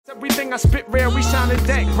Everything I spit rare, we sounded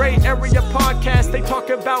that great. Area podcast, they talk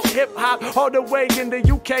about hip-hop all the way in the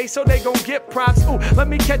UK, so they gon' get props. Ooh, let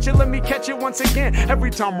me catch it once again.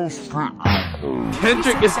 Every time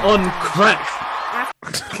Kendrick is on crack.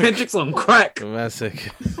 Kendrick's on crack.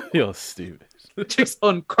 Classic. You're stupid. Kendrick's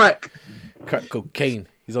on crack. Crack cocaine.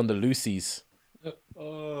 He's on the Lucy's.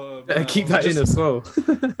 Keep that in as well.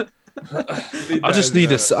 I just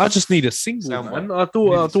need a single, man. I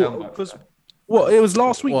thought because what it was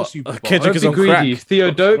last week. The Super Bowl. Kendrick is on greedy. crack. Theo,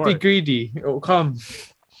 don't be greedy. It'll come.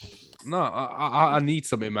 No, I need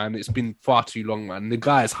something, man. It's been far too long, man. The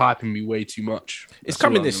guy is hyping me way too much. It's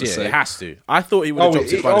coming this year. It has to. I thought he would have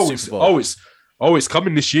dropped it by the Super Bowl. It's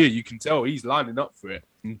coming this year. You can tell he's lining up for it.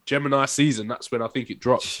 In Gemini season, that's when I think it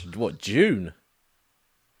drops. What, June?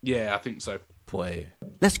 Yeah, I think so. Boy.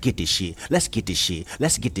 Let's get this shit. Let's get this shit.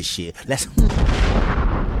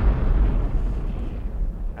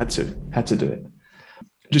 Had to do it.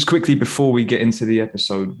 Just quickly before we get into the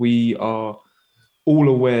episode, we are all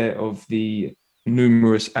aware of the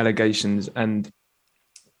numerous allegations and,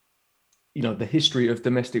 you know, the history of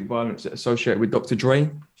domestic violence associated with Dr. Dre,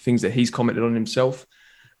 things that he's commented on himself.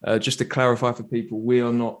 Just to clarify for people, we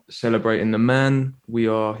are not celebrating the man. We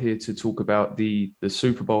are here to talk about the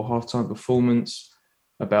Super Bowl halftime performance,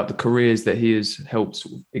 about the careers that he has helped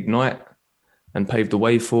sort of ignite and pave the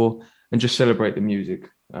way for, and just celebrate the music.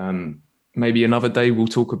 Maybe another day we'll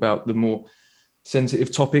talk about the more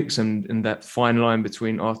sensitive topics and that fine line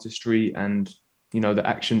between artistry and, you know, the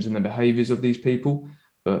actions and the behaviors of these people.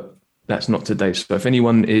 But that's not today. So if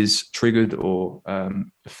anyone is triggered or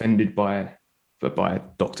offended by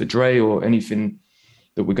Dr. Dre or anything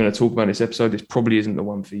that we're going to talk about in this episode, this probably isn't the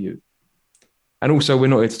one for you. And also, we're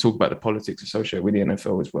not here to talk about the politics associated with the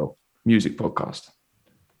NFL as well. Music podcast.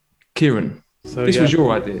 Kieran, this was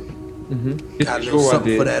your idea. Mm-hmm. This was your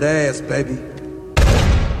idea. For that ass, baby.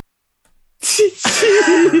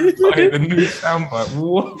 The new soundbite.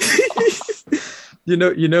 What?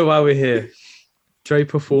 You know why we're here. Dre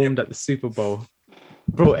performed at the Super Bowl.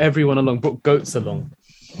 Brought everyone along. Brought goats along.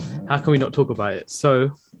 How can we not talk about it?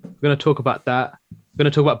 So we're going to talk about that. We're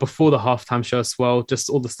going to talk about before the halftime show as well, just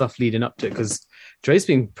all the stuff leading up to it, because Dre's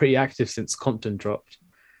been pretty active since Compton dropped.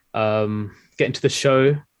 Get into the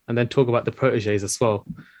show and then talk about the proteges as well.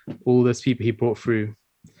 All those people he brought through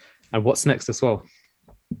and what's next as well.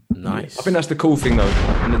 Nice. I think that's the cool thing though.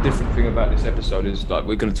 And the different thing about this episode is like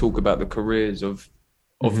we're going to talk about the careers of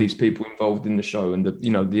these people involved in the show and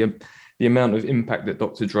the amount of impact that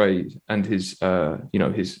Dr. Dre and his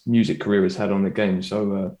his music career has had on the game.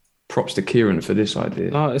 So props to Kieran for this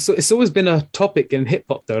idea. It's always been a topic in hip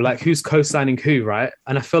hop though, like who's co-signing who, right?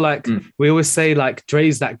 And I feel like we always say like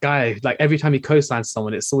Dre's that guy. Like every time he co-signs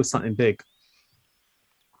someone, it's always something big.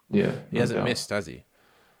 Yeah, he hasn't missed, has he?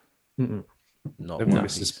 Mm-mm. Not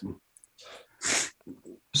misses.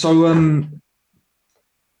 So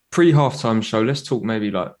pre-halftime show, let's talk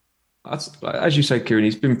maybe like as you say, Kieran,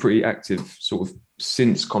 he's been pretty active sort of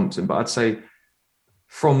since Compton, but I'd say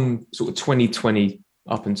from sort of 2020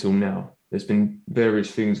 up until now, there's been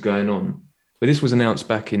various things going on. But this was announced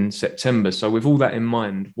back in September. So with all that in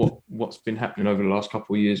mind, what's been happening over the last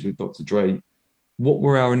couple of years with Dr. Dre, what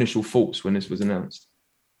were our initial thoughts when this was announced?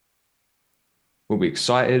 Were we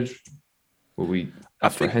excited? Were we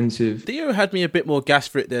apprehensive? Theo had me a bit more gas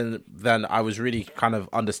for it than I was really kind of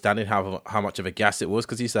understanding how much of a gas it was,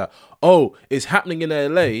 because he's like, oh, it's happening in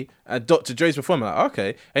LA and Dr. Dre's performing. I'm like,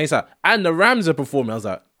 okay. And he's like, and the Rams are performing. I was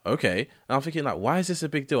like, okay. And I'm thinking like, why is this a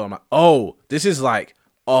big deal? I'm like, oh, this is like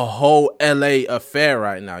a whole LA affair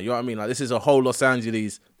right now. You know what I mean? Like this is a whole Los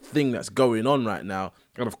Angeles thing that's going on right now.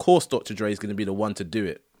 And of course, Dr. Dre is going to be the one to do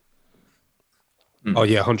it. Oh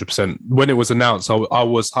yeah, 100%. When it was announced, I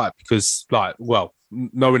was hyped because, like, well,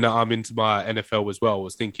 knowing that I'm into my NFL as well, I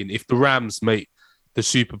was thinking if the Rams make the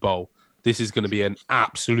Super Bowl, this is going to be an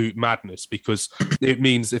absolute madness, because it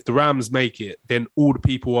means if the Rams make it, then all the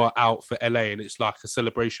people are out for LA, and it's like a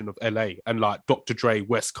celebration of LA, and like Dr. Dre,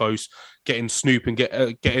 West Coast, getting Snoop and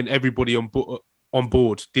getting everybody on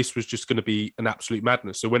board. This was just going to be an absolute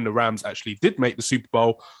madness. So when the Rams actually did make the Super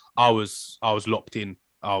Bowl, I was locked in.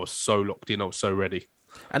 I was so locked in. I was so ready.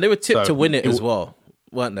 And they were tipped to win it as well,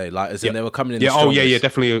 weren't they? Like, as in they were coming in. Yeah. Oh, yeah.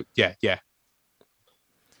 Definitely. Yeah.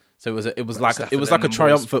 So it was like a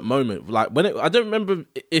triumphant moment. Like I don't remember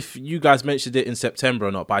if you guys mentioned it in September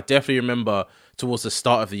or not, but I definitely remember towards the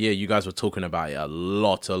start of the year, you guys were talking about it a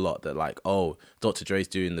lot. That like, oh, Dr. Dre's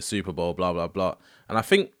doing the Super Bowl, blah blah blah. And I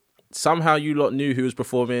think somehow you lot knew who was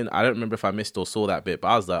performing. I don't remember if I missed or saw that bit, but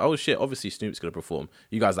I was like, oh shit, obviously Snoop's gonna perform.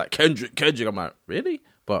 You guys like Kendrick. I'm like, really?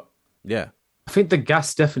 But yeah. I think the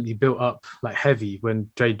gas definitely built up like heavy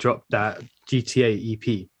when Dre dropped that GTA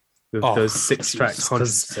EP. with those 6 tracks.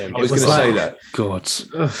 100%. I was going to say that. God.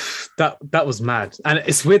 That was mad. And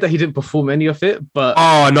it's weird that he didn't perform any of it, but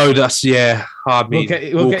Oh, no, that's, yeah. I mean,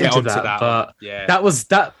 we'll get into onto that. But yeah. that was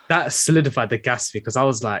that solidified the gas because I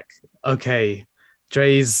was like, okay,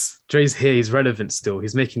 Dre's here. He's relevant still.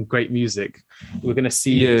 He's making great music. We're going to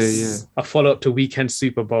see a follow-up to Weekend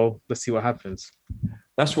Super Bowl. Let's see what happens.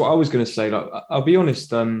 That's what I was going to say. Like, I'll be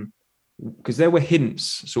honest, because there were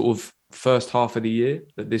hints sort of first half of the year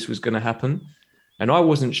that this was going to happen. And I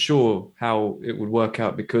wasn't sure how it would work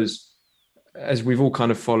out because as we've all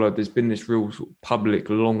kind of followed, there's been this real sort of public,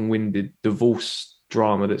 long-winded divorce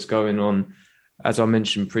drama that's going on. As I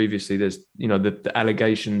mentioned previously, there's, you know, the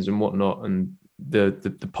allegations and whatnot, and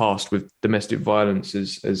the past with domestic violence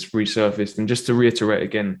has resurfaced. And just to reiterate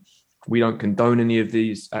again, we don't condone any of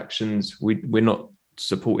these actions. We're not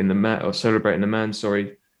supporting the man or celebrating the man.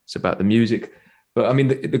 Sorry, it's about the music. But I mean,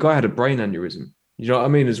 the guy had a brain aneurysm. You know what I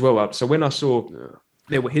mean as well. So when I saw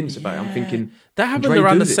there were hints about it, I'm thinking that happened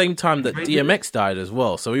around the same time that DMX died as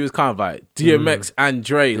well. So he was kind of like DMX and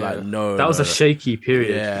Dre. Like that was a shaky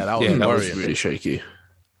period. Yeah, that was really shaky.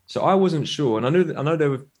 So I wasn't sure, and I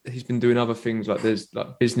know he's been doing other things like there's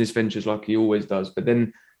like business ventures like he always does. But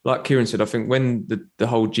then, like Kieran said, I think when the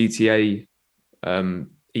whole GTA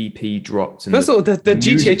EP dropped. And first of all, the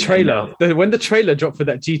GTA trailer. When the trailer dropped for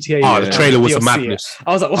that GTA, the trailer was DLC, a madness.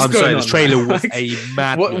 I was like, "What's going on?" The trailer was a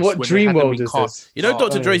madness. What dream world is this? You know,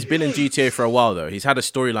 Dr. Dre's been in GTA for a while though. He's had a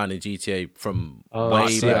storyline in GTA from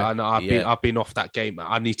way back. I know. I've been off that game.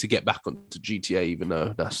 I need to get back onto GTA, even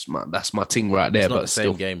though that's my thing right there. It's not but the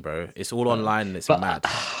still. same game, bro. It's all online and it's mad.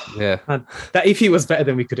 Yeah, that EP was better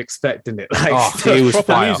than we could expect, didn't it? Like, it was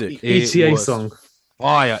proper fire. music. ETA song.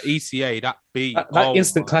 Fire, ETA, that beat, that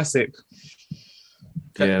instant classic.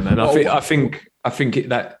 Yeah, man. I think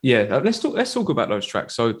Let's talk about those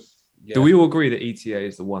tracks. So, do we all agree that ETA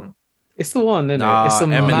is the one? It's the one, isn't it? It's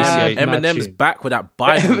Eminem's back with that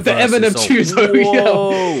Bible the Eminem tunes.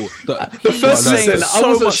 The first listen, I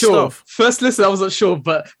wasn't sure. First listen, I wasn't sure,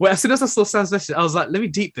 but as soon as I saw Sam's message, I was like, "Let me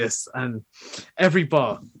deep this." And every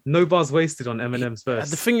bar, no bars wasted on Eminem's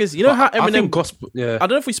verse. The thing is, you know how Eminem gospel. Yeah, I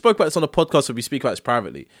don't know if we spoke about this on the podcast or we speak about this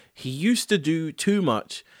privately. He used to do too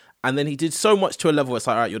much. And then he did so much to a level where it's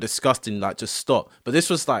like, all right, you're disgusting, like, just stop. But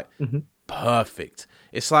this was like perfect.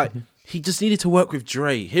 It's like he just needed to work with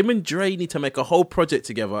Dre. Him and Dre need to make a whole project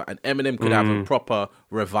together, and Eminem could have a proper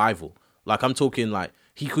revival. Like, I'm talking like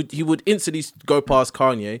he would instantly go past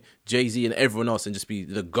Kanye, Jay-Z, and everyone else and just be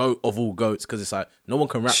the GOAT of all GOATs because it's like no one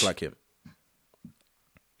can rap like him.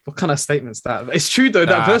 What kind of statement's that? It's true though.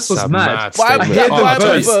 That verse was mad.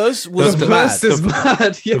 The verse was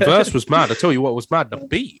mad. Yeah. The verse was mad. I tell you what was mad. The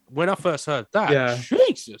beat. When I first heard that,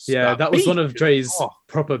 Jesus. Yeah, that was one of Dre's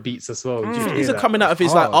proper beats as well. These are coming out of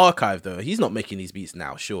his like archive though. He's not making these beats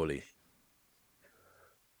now, surely.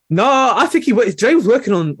 No, I think Dre was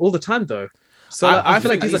working on all the time though. So I feel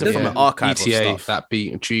like these are from an archive ETA, of stuff. that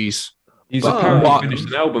beat and cheese. He's apparently finished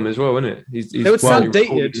an album as well, isn't it? They would sound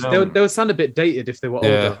dated. They would sound a bit dated if they were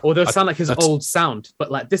older, or they would sound like his old sound.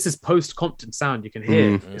 But like this is post Compton sound. You can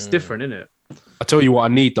hear it's different, isn't it? I tell you what, I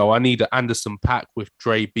need though. I need an Anderson .Paak with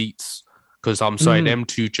Dre beats because I'm saying them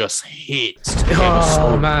two just hit.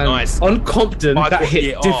 Oh man, nice. On Compton that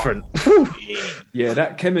hit different. Yeah,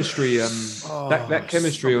 that chemistry, that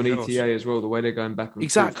chemistry on ETA as well. The way they're going back and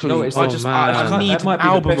exactly. Forth. I just need an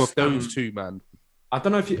album of those two, man. I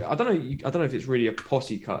don't know if it's really a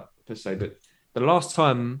posse cut per se, but the last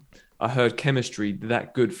time I heard chemistry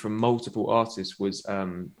that good from multiple artists was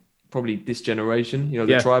probably This Generation, you know,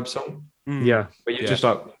 the Tribe song. Yeah. But you're just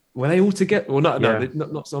like, were they all together? Well,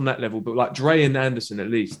 not on that level, but like Dre and Anderson at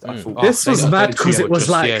least. I thought this was mad because it was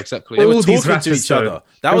like exactly. They were all these talking to each other.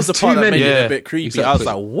 That was the part that made it a bit creepy. Exactly. I was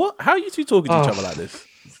like, what? How are you two talking to each other like this?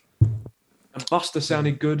 And Buster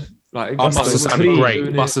sounded good. Like Buster sounded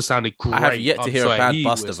great. Buster sounded great. I have yet to hear a bad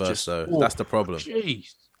Buster verse, though. That's the problem.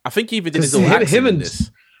 I think he even did his own accent in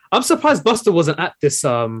this. I'm surprised Buster wasn't at this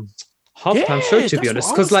halftime show, to be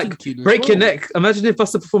honest. Because like Break Your Neck. Imagine if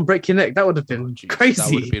Buster performed Break Your Neck. That would have been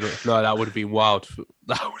crazy. That would have been wild.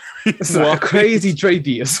 It's like a crazy Dre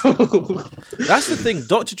beat as well. That's the thing.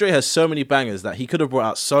 Dr. Dre has so many bangers that he could have brought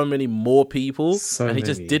out so many more people, and he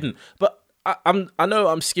just didn't. But I know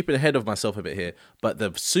I'm skipping ahead of myself a bit here, but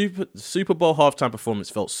the Super Bowl halftime performance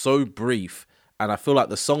felt so brief, and I feel like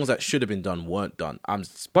the songs that should have been done weren't done.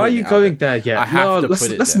 Why are you going there yet?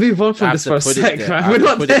 Let's move on from this for a sec, man. We're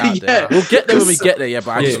not there yet. We'll get there when we get there, yeah.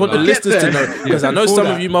 But I just want the listeners to know, because I know some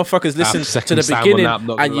of you motherfuckers listen to the beginning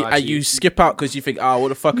and you skip out because you think, what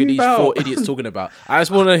the fuck are these four idiots talking about? I just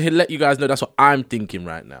want to let you guys know that's what I'm thinking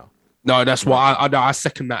right now. No, that's what I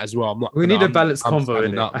second that as well. I'm not. We need a balanced combo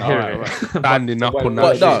in it. Up, I hear right, it. right. Standing up on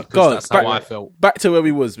But that. no, shit, 'cause God, that's how I felt. back to where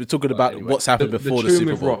we was. We're talking about Anyway. what's happened before the tune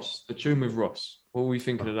Super with Bowl. Ross. The tune with Ross. What were we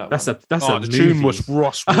thinking of that? That's one? a The movie. tune was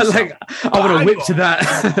Ross. I want to whip to that.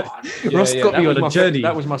 Ross got that me was on my a journey.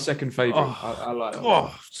 That was my second favorite. Oh. I like that.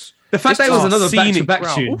 Oh, The fact that it was another scenic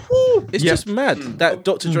back-to-back route. tune. It's just mad that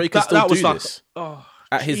Dr. Dre can still do this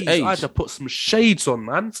at his age. I had to put some shades on,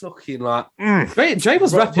 man. Fucking like, Dre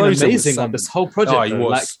was rapping Rose amazing was on this whole project. Oh, he though.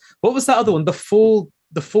 was. Like, what was that other one? The fall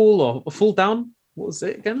down. What was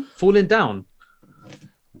it again? Falling down.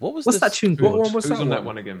 What's that tune What called? one was Who's that on one? that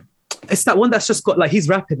one again? It's that one that's just got like he's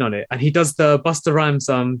rapping on it, and he does the Busta Rhymes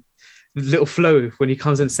little flow when he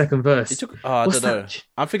comes in second verse. I What's don't know. that?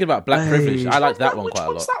 I'm thinking about Black Privilege. I like that one Which quite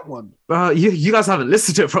a one's lot. that one? You guys haven't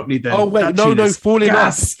listened to it properly then. Oh wait, That no, tune no, is falling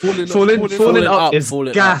gas. up, Falling up is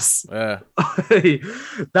Falling gas. Up. Yeah.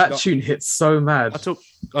 That tune hits so mad.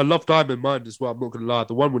 I love Diamond Mind as well. I'm not gonna lie.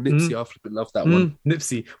 The one with Nipsey, I flipping love that one.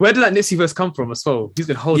 Nipsey. Where did that Nipsey verse come from as well? He's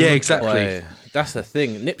been holding. Yeah, on to exactly. Boy, that's the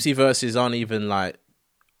thing. Nipsey verses aren't even like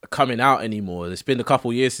coming out anymore. It's been a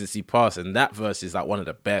couple years since he passed, and that verse is like one of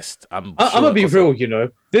the best. I'm gonna be real, you know.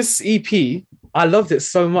 This EP, I loved it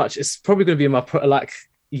so much. It's probably gonna be in my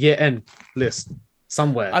year end list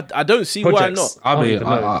somewhere. I don't see Projects. why not. I mean, don't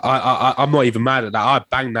even know. I'm not even mad at that. I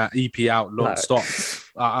banged that EP out non-stop.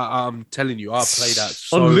 I'm telling you, I played that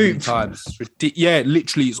so On many loop. times. Yeah,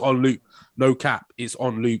 literally, it's on loop. No cap, it's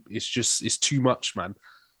on loop. It's too much, man.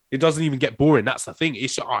 It doesn't even get boring. That's the thing.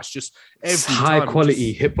 It's just every high time,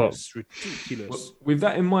 quality hip hop. It's ridiculous. Well, with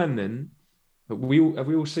that in mind, then, have we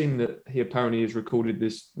all seen that he apparently has recorded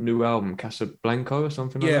this new album, Casablanca or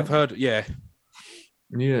something? Yeah, like I've heard. Yeah,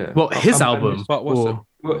 Yeah. Well, his album. but what's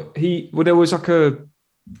it? Well, there was like an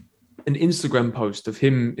Instagram post of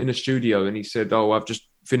him in a studio, and he said, "Oh, I've just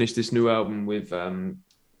finished this new album with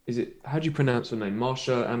is it? How do you pronounce her name?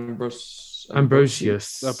 Marsha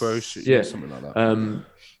Ambrosius. Yeah, something like that.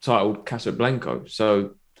 Titled Casablanca."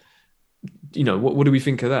 So, you know, what do we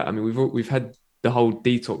think of that? I mean, we've had the whole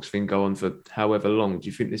detox thing go on for however long. Do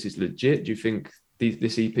you think this is legit? Do you think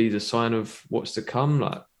this EP is a sign of what's to come?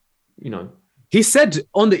 Like, you know, He said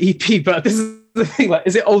on the EP, but this is the thing. Like,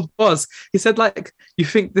 is it old buzz? He said like, "You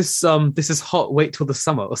think this is hot? Wait till the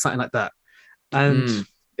summer," or something like that. And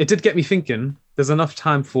it did get me thinking. There's enough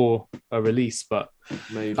time for a release, but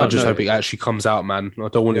maybe I just hope it actually comes out, man. I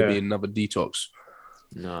don't want it to Yeah. be another detox.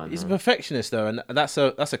 no. He's a perfectionist though, and that's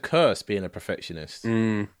a curse being a perfectionist.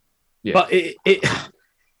 Yeah. but it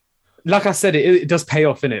like I said, it does pay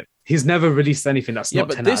off in it. He's never released anything that's Yeah, not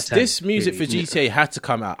but 10 out of 10. this music for GTA had to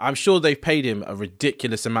come out. I'm sure they've paid him a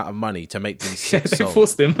ridiculous amount of money to make these Yeah, 6 they songs.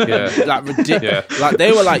 forced him. Yeah. Like ridiculous. Like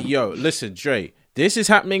they were like, "Yo, listen, Dre, this is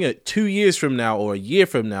happening at 2 years from now or a year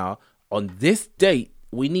from now. On this date,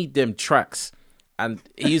 we need them tracks." And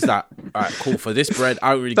he's like, "All right, cool. For this bread,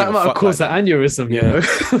 I don't really That give a might have fuck." caused that aneurysm, you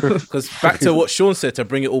know. Because back to what Sean said, to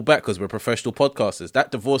bring it all back, because we're professional podcasters,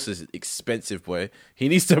 that divorce is expensive, boy. He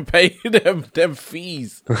needs to pay them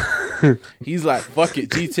fees. He's like, "Fuck it,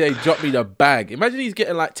 GTA, drop me the bag." Imagine he's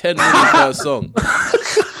getting like 10 million per song.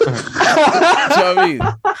 Do you know what I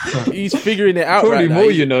mean? He's figuring it out. Probably right now.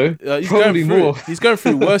 more, you know. He's Probably going through, more. He's going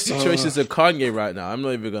through worse situations than Kanye right now. I'm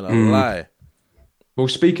not even gonna lie. Well,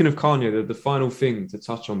 speaking of Kanye, the final thing to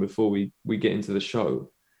touch on before we get into the show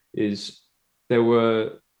is there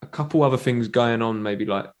were a couple other things going on, maybe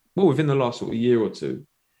within the last sort of year or two.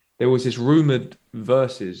 There was this rumored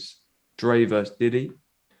versus Dre versus Diddy.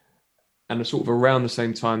 And sort of around the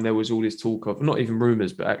same time, there was all this talk of, not even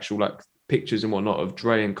rumors, but actual like pictures and whatnot of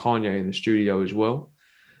Dre and Kanye in the studio as well.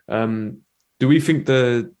 Do we think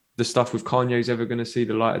the stuff with Kanye is ever going to see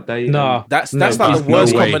the light of day? No, That's No, like the there's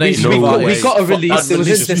worst no way. combination. No of way. we got a release. It was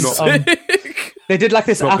Unreleased in is this. not- They did like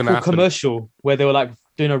this Not gonna Apple happen. commercial where they were like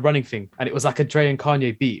doing a running thing, and it was like a Dre and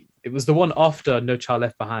Kanye beat. It was the one after No Child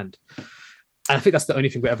Left Behind, and I think that's the only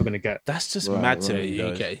thing we're ever going to get. That's just Right, mad to right. me. You Though.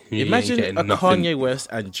 ain't getting- you ain't Imagine getting a nothing. Kanye West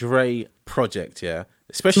and Dre project, yeah.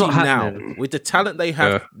 Especially It's not now happening. with the talent they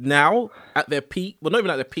have now at their peak. Well, not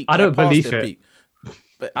even at their peak. I they're don't past believe their it. Peak.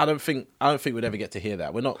 But I don't think we'd ever get to hear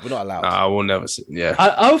that. We're not allowed. I will never see. Yeah,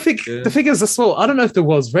 I don't think the thing is as well. I don't know if the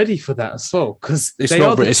world's ready for that as well because it's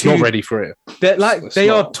not. It's not ready for it. They're like It's they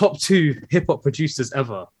not. are top 2 hip hop producers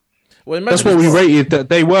ever. Well, That's imagine what we rated. That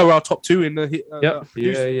they were our top 2 in the. Yep.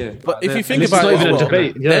 Yeah. But if you think this is about not it, as even a well,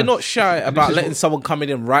 debate, yeah. they're not shy about letting someone come in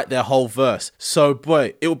and write their whole verse. So,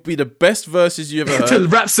 boy, it would be the best verses you ever The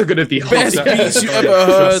heard. raps are going to be hot. Best beats you ever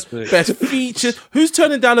heard. Trust me. Best features. Who's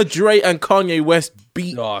turning down a Dre and Kanye West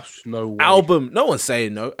beat Gosh, no way. album? No one's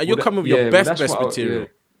saying no. And you're coming with your best material.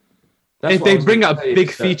 That's If what I they was bring gonna out say, big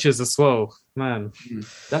that- features as well. man.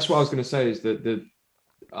 That's what I was going to say. Is that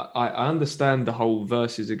I understand the whole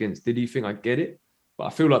versus against Diddy thing. I get it, but I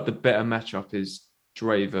feel like the better matchup is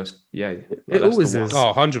Dre versus Ye. It always is.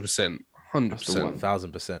 Oh, 100%. 100%.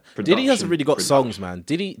 1000%. Diddy hasn't really got songs, man.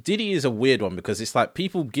 Diddy is a weird one because it's like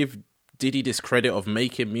people give Diddy this credit of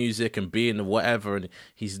making music and being whatever, and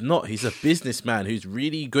he's not. He's a businessman who's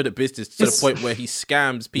really good at business to the point where he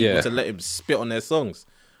scams people to let him spit on their songs.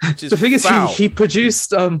 Which is The thing foul. is, he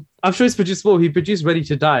produced. I'm sure he's produced more. He produced "Ready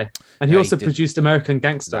to Die," and he also produced "American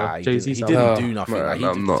Gangster." Jay-Z. He album. didn't do nothing. Man,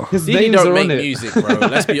 Like, I'm not. His Diddy names don't are make on it. music, bro.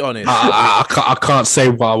 Let's be honest. I can't say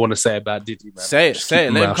what I want to say about Diddy, man. Say it. Just Say keep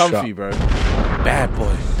it. my Let him mouth come shut. for you, bro. Bad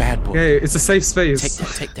boy. Yeah, it's a safe space.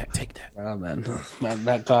 Take that. Ah, man,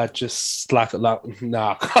 that guy just like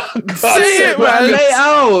nah. Say it, man.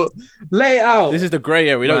 Lay it out. This is the grey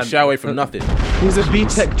area. We don't shy away from nothing. He's a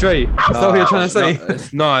B-Tech Dre. That's what you're trying to say.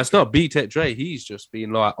 It's not B-Tech Dre. He's just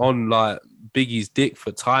been like on like Biggie's dick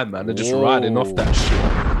for time, man. They're just riding off that shit.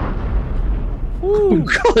 Oh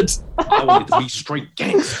God. I wanted to be straight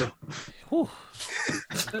gangster.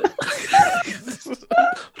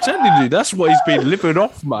 Telling you, that's what he's been living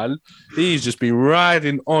off, man. He's just been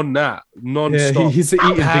riding on that non-stop. Yeah, he's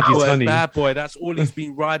eating bad Biggie's boy, honey. bad boy. That's all he's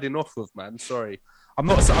been riding off of, man. Sorry, I'm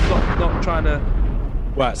not trying to.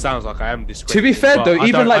 Well, it sounds like I am discrediting. To be fair, but though, I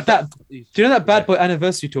even don't- like I that. don't- Do you know that Bad Boy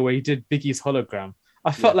anniversary tour where he did Biggie's hologram?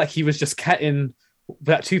 I felt like he was just catting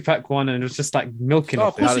that Tupac one and it was just like milking Oh, it.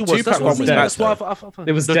 of course the he was. Tupac That's one what was I- mad, that's why though.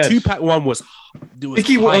 It was the dead. Tupac one was.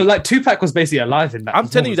 Biggie, hype. like Tupac was basically alive in that. I'm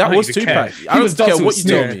telling you, that I don't was even Tupac. care. I don't care dancing what with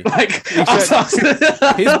you tell Snoop. me.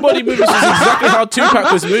 Like, His body movements was exactly how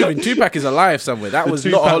Tupac was moving. Tupac is alive somewhere. That was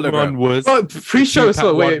not a Tupac one hologram. was Well, pre-show as well.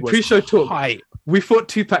 Tupac Wait, one was pre-show talk. hype. We thought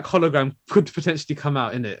Tupac hologram could potentially come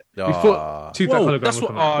out in it. We thought Tupac Whoa, hologram that's would what-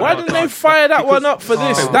 come out. Why no, didn't no, they fire that because- one up for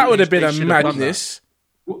this? Oh, That would have been they a should have done madness.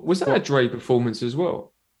 Was that a Dre performance as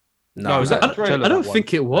well? No, was that Dre? Coachella, I don't that one?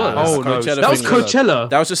 think it was. Nah, Oh, no, Coachella that was thing Coachella.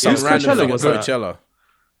 That was just It some was random Coachella, thing at wasn't it? Coachella.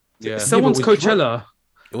 Yeah. Someone's Yeah, but with Coachella.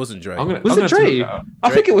 It wasn't Drake. I'm gonna, Was I'm it gonna have to Dre? look that up. I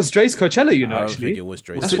think it was Dre's Coachella, you know, I don't actually. think it was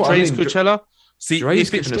Drake. That's Was it what I Dre's mean. Coachella? See, Dre's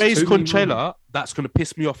if it's giving us Dre's too many Coachella, that's going to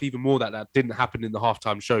piss me off even more that didn't happen in the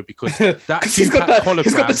halftime show because that 'Cause he's got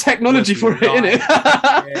the technology for it, innit?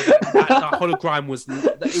 That hologram was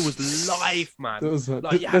live, man. It was,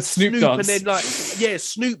 Like, you the had Snoop and dance. then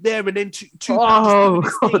Snoop there and then two. Oh,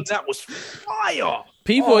 God. That was fire.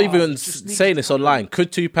 People are even just need saying to this online.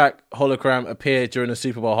 Could Tupac hologram appear during the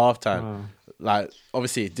Super Bowl halftime? Like,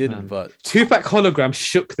 obviously it didn't, but Tupac hologram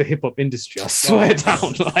shook the hip hop industry. I swear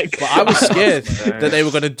down. Like, but I was scared that they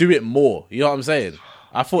were going to do it more. You know what I'm saying?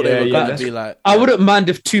 I thought they were Yeah, going to be like. I wouldn't mind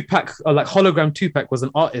if Tupac, or like hologram Tupac, was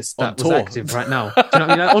an artist On that was tour. active right now. Do you know what I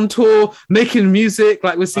mean? Like, on tour, making music,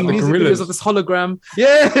 like we're seeing Like the music Gorillaz. videos of this hologram.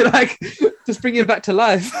 Yeah, like just bring it back to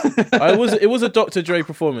life. It was a Dr. Dre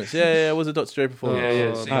performance. Yeah, it was a Dr. Dre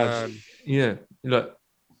performance. Yeah. Look,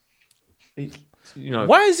 you know.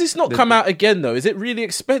 Why has this not come out again though? Is it really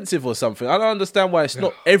expensive or something? I don't understand why it's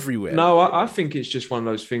not everywhere. No, I think it's just one of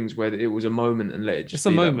those things where it was a moment and let it just It's a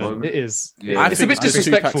be that moment. It is. Yeah. It's a bit Tupac's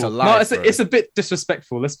disrespectful. alive, No, bro. it's a bit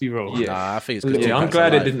disrespectful. Let's be real. Yeah. Nah, I think it's because Yeah, I'm Tupac's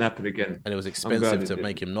glad alive. it didn't happen again. And it was glad expensive it to did.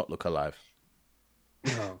 make him not look alive.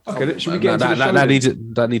 Okay, should we get into the show?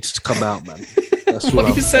 That needs to come out, man. That's What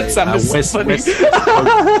I'm you said, saying. Sam, is West- funny.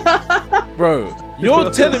 Bro, you're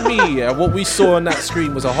telling me what we saw on that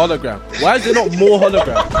screen was a hologram. Why is there not more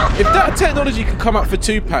hologram? If that technology could come out for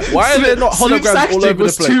Tupac, why are there not Snoop's holograms all acting over the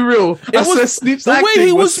was place? too real. It was Snoop's the way acting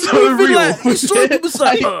he was so moving, real. like, it was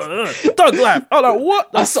like Doug laugh. I'm like,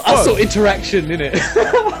 what? The I saw fuck? interaction in it.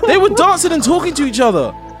 They were dancing and talking to each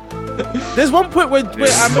other. There's one point where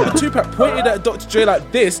I remember Tupac pointed at Dr. Dre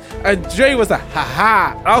like this, and Dre was like, ha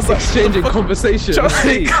ha. I was like, Exchanging conversation. Trust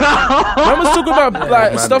me. Man was talking about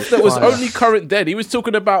like man, stuff that was fire. only current dead. He was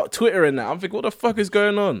talking about Twitter and that. I'm thinking, what the fuck is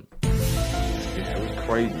going on? Yeah, it was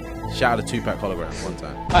crazy. Shout out to Tupac hologram one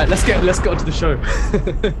time. All right, let's get onto the show.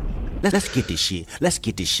 Let's get this shit. Let's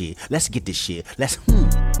get this shit. Let's get this shit. Let's.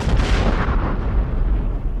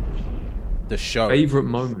 The show. Favorite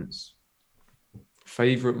moments.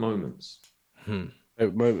 Favorite moments.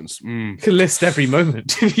 moments. Can list every moment,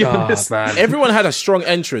 to be honest. Man. Everyone had a strong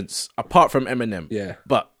entrance apart from Eminem. Yeah.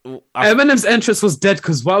 But Eminem's entrance was dead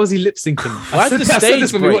because why was he lip syncing? why did the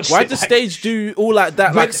stage break? Why did the stage do all like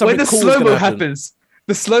that? Like something when the cool was slow gonna mo happen? happens,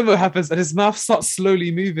 the slow mo happens, and his mouth starts slowly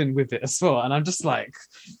moving with it as well. And I'm just like,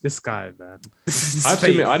 this guy, man. I have to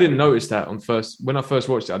admit, I didn't notice that when I first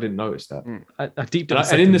watched it. I didn't notice that. I deep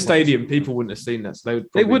And in the stadium, people wouldn't have seen that. So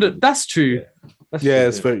they wouldn't. That's true. That's true.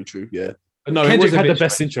 it's very true. Yeah. But no, it Kendrick was a had the bit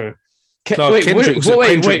best strange. intro. No,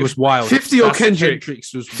 Kendrick was wild. 50 or That's Kendrick?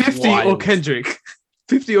 Kendrick's was 50 wild. or Kendrick?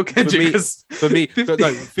 50 or Kendrick. For me,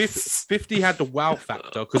 50 had the wow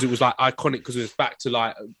factor because it was like iconic because it was back to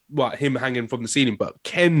like what him hanging from the ceiling. But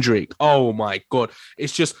Kendrick, oh my god,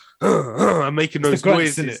 it's just I'm making those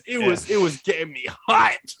noises. It was getting me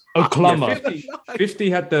hyped. Oh, Clamor. 50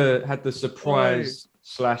 had the surprise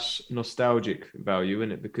 / nostalgic value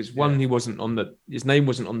in it because one, his name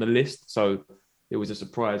wasn't on the list, so it was a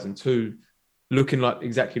surprise, and two, looking like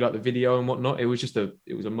exactly like the video and whatnot, it was a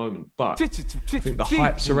moment. But I think the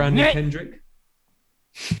hype surrounding Kendrick.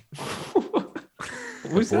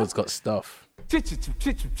 What was that? Got stuff. Oh,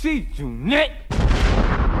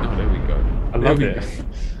 there we go. I love it.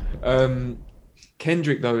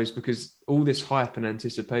 Kendrick though is because all this hype and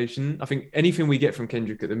anticipation. I think anything we get from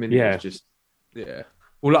Kendrick at the minute is just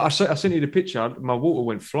Well, like, I sent you the picture. My water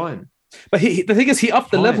went flying. But the thing is, he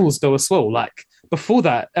upped the levels though as well. Like before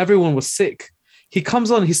that, everyone was sick. He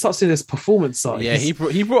comes on, he starts doing this performance song. Yeah, he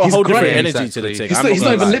brought a whole different energy to the thing. He's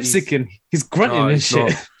not even lip syncing. He's grunting and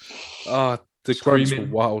shit. The grunts were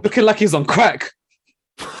wild. Looking like he's on crack.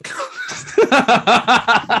 Sure,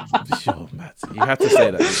 Matt. You had to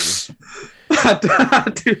say that.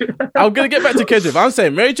 I'm gonna get back to Kendrick. I'm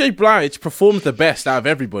saying Mary J. Blige performed the best out of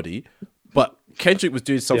everybody, but Kendrick was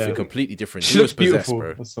doing something completely different. He was possessed,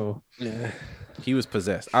 bro. Yeah. He was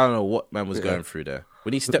possessed. I don't know what man was going through there.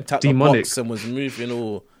 When he stepped out the box and was moving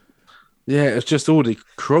all... Yeah, it's just all the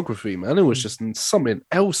choreography, man. It was just something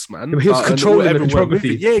else, man. He was controlling the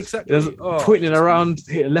choreography. Yeah, exactly. Pointing around,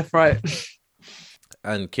 hitting left, right.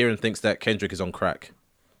 And Kieran thinks that Kendrick is on crack.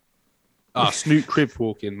 Snoop crib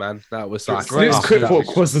walking, man. That was like... Snoop's crib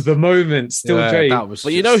walk was the moment. Still Dre. But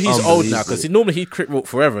you know he's old now, because normally he'd crib walk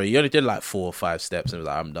forever. He only did like 4 or 5 steps and was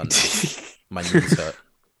like, I'm done now. My knees hurt.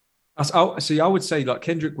 I would say like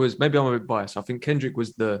Kendrick was, maybe I'm a bit biased, I think Kendrick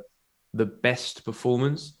was the best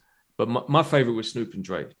performance, but my favorite was Snoop and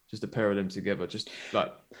Dre, just a pair of them together, just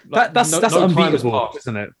like that's unbeatable,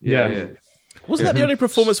 isn't it? Yeah. Wasn't that the only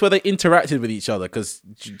performance where they interacted with each other? Because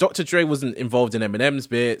Dr. Dre wasn't involved in Eminem's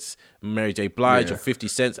bits, Mary J. Blige or 50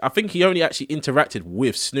 Cent. I think he only actually interacted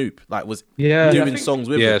with Snoop, like was doing songs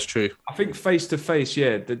with him. Yeah, it's true. I think face to face,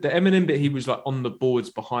 the Eminem bit, he was like on the boards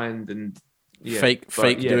behind and fake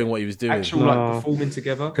doing what he was doing. Actual like performing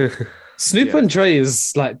together. Snoop and Dre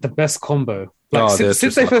is like the best combo. Like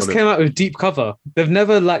since they first came out with Deep Cover, they've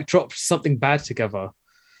never like dropped something bad together.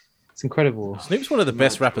 It's incredible. Snoop's one of the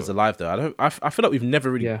best rappers alive, though. I feel like we've never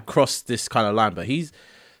really crossed this kind of line, but he's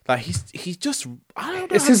just, I don't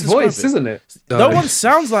know. It's his voice, isn't it? No one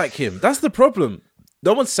sounds like him. That's the problem.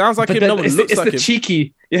 No one sounds like him. No one looks like him.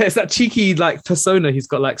 It's that cheeky like persona he's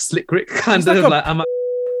got, like Slick Rick kind of like.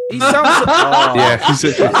 He sounds. What was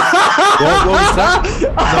that?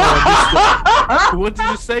 What did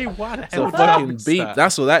you say? Why the hell? It's a fucking beat.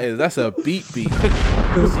 That's what that is. That's a beat.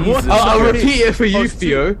 I'll repeat it for you,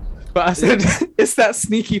 Theo. But I said it's that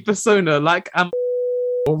sneaky persona, like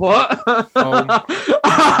what?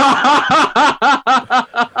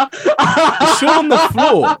 Sean on the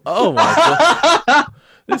floor. Oh my god!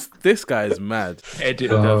 This guy is mad.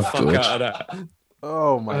 Edit the fuck out of that.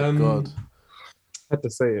 Oh my god! I had to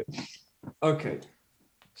say it. Okay,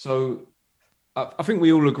 so I think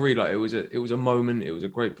we all agree like it was a moment. It was a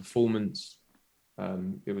great performance.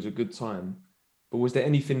 It was a good time. But was there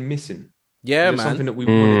anything missing? Yeah, man. Something that we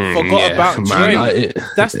forgot about Dre.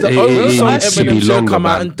 That's the only song Eminem should come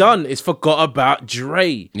out and done. Is Forgot About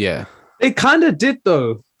Dre. Yeah, they kind of did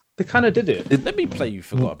though. They kind of did it. Let me play you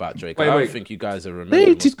Forgot About Drake. I don't think you guys are remembering.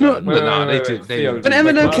 They did not. They did. When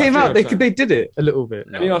Eminem came out, they did it a little bit.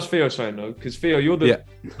 Let me ask Theo something though, because Theo,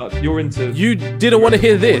 you're into. You didn't want to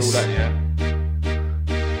hear this. Yeah,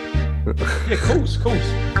 of course.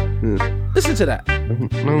 Listen to that.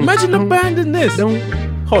 Imagine the band in this.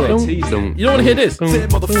 Hold on. You don't want to hear this?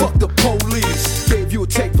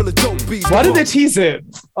 Why did they tease it?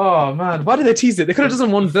 Oh man, why did they tease it? They could have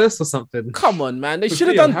done one verse or something. Come on, man. They should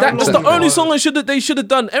have done that. That's the only song they should have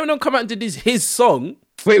done. Eminem come out and did his song.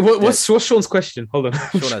 Wait, what's Sean's question? Hold on.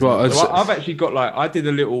 I've actually got I did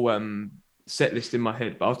a little set list in my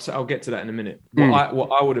head, but I'll get to that in a minute.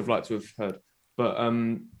 What I would have liked to have heard. But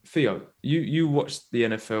Theo, you watched the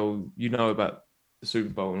NFL, you know about the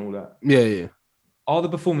Super Bowl and all that. Yeah. Are the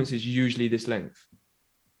performances usually this length?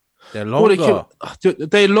 They're longer.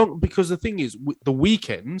 They're long because the thing is, the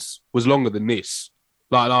weekends was longer than this,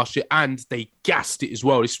 like last year, and they gassed it as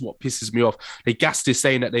well. This is what pisses me off. They gassed it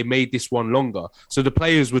saying that they made this one longer. So the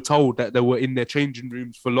players were told that they were in their changing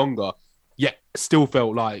rooms for longer, yet still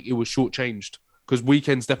felt like it was shortchanged. Because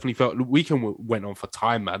weekends definitely weekend went on for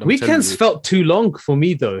time, man. Weekends felt too long for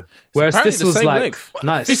me though. Whereas this was like length.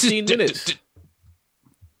 nice. 15 minutes.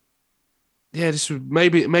 this was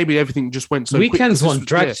maybe everything just went so Weekend's quick. one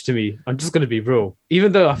dragged to me. I'm just going to be real.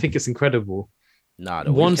 Even though I think it's incredible. Nah,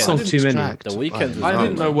 the one Weeknd- song too many. The Weeknd was I didn't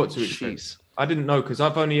hard, know man. what to expect. I didn't know because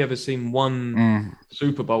I've only ever seen one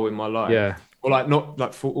Super Bowl in my life. Yeah. Or like not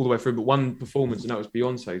like all the way through, but one performance, and that was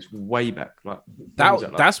Beyonce's way back. Like when was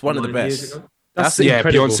That's one of the 9 years best. ago? That's Yeah,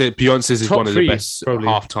 incredible. Beyonce's is Top one of three, the best probably.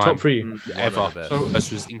 halftime Top three. ever. One of the So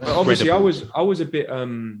This was but incredible. obviously, I was a bit.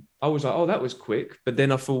 I was like, oh, that was quick. But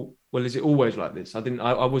then I thought, well, is it always like this? I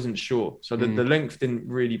wasn't sure. So the length didn't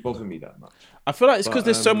really bother me that much. I feel like it's because But,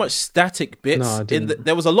 there's so much static bits. No, I didn't.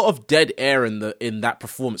 There was a lot of dead air in that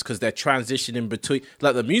performance because they're transitioning between.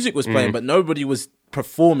 Like the music was playing, but nobody was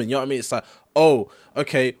performing. You know what I mean? It's like, oh,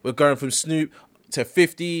 okay, we're going from Snoop to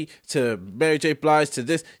 50 to Mary J. Blige to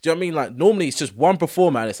this. Do you know what I mean? Like normally it's just one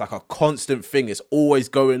performer and it's like a constant thing. It's always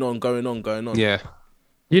going on. Yeah.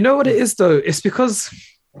 You know what it is though? It's because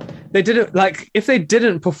they didn't like if they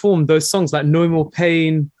didn't perform those songs like No More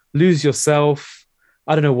Pain, Lose Yourself,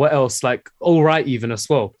 I don't know what else, like All Right even as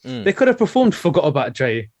well. They could have performed Forgot About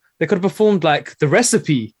Dre. They could have performed like The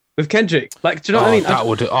Recipe with Kendrick. Like, do you know what I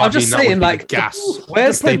mean? I'm just saying, like, gas.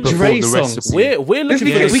 where's the Dre songs? We're looking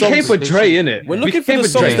for the we songs. came for Dre, innit? We're looking We for came the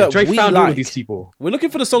songs that Dre we found all like. of these people. We're looking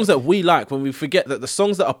for the songs that we like when we forget that the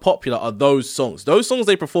songs that are popular are those songs. Those songs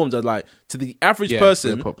they performed are like, to the average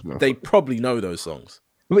person, they're popular. they probably know those songs.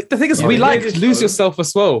 The thing is, we like Lose Yourself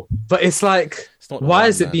as well, but it's like, not the why one,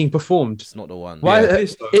 is it man. being performed? It's not the one. Why?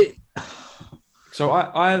 Yeah. So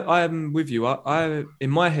I'm with you. I in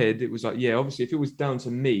my head it was like, yeah, obviously if it was down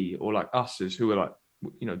to me or like us as who were like,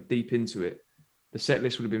 you know, deep into it, the set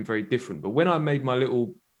list would have been very different. But when I made my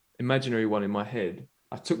little imaginary one in my head,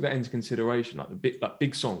 I took that into consideration, like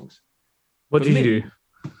big songs. What For do you me,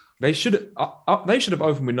 do? They should have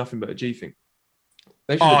opened with Nothing But a G thing.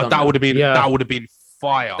 They should Oh, done that would have been Yeah.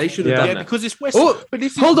 fire. They should have Yeah. done that. because it's West. Oh, but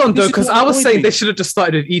this is- hold on this though, is because what I was annoyed saying me. they should have just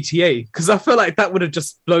started with ETA because I feel like that would have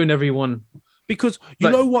just blown everyone. Because you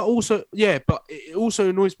Like- know what? Also, yeah, but it also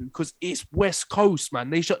annoys me because it's West Coast, man.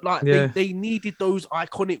 They should like Yeah. they needed those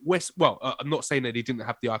iconic West. Well, I'm not saying that they didn't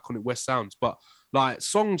have the iconic West sounds, but like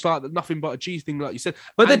songs like the Nothing But a G thing, like you said.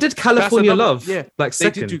 But they And did that's California another- Love. Yeah, like they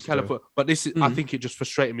second. did do so- California. But this is, I think it just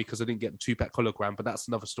frustrated me because I didn't get the Tupac hologram. But that's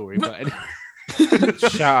another story. But anyway.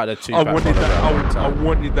 Shout out to I Tupac. wanted that. I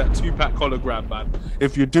wanted that Tupac hologram, man.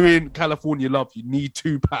 If you're doing California Love, you need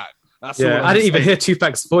Tupac. That's all Yeah, I'm I didn't even saying. hear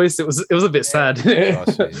Tupac's voice. It was a bit sad. You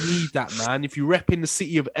need that, man. If you rep in the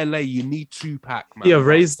city of LA, you need Tupac, man. He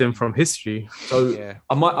erased him from history. So Yeah.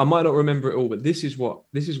 I might not remember it all, but this is what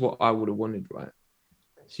I would have wanted, right?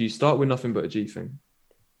 So you start with Nothing But a G thing.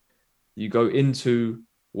 You go into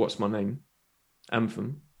What's My Name,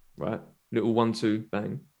 Anthem, right? Little 1-2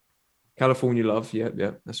 bang. California Love, yeah,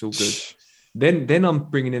 that's all good. Then I'm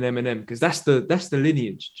bringing in Eminem because that's the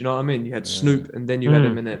lineage. Do you know what I mean? You had Snoop and then you had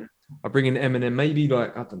Eminem. I bring in Eminem, maybe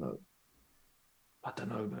like I don't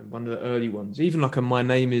know, man. One of the early ones, even like a My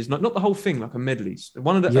Name Is not the whole thing, like a medley.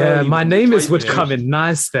 One of the early My ones, name is Drake would was- come in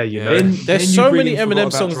nice there, you know. Then There's you so bring many in Forgot Eminem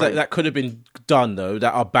About songs Dre. that could have been done though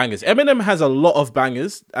that are bangers. Eminem has a lot of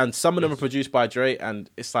bangers, and some of them are produced by Dre, and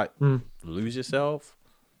it's like Lose Yourself.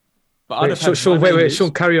 But I'd have had Sean, My Name wait, Is-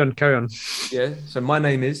 Sean, carry on. Yeah, so My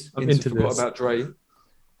Name Is I'm into into Forgot this. About Dre.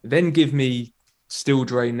 Then give me Still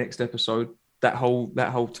Dre next episode. That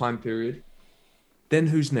whole time period. Then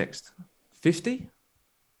who's next? 50?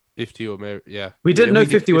 50 or Mary, yeah. We didn't Yeah, know we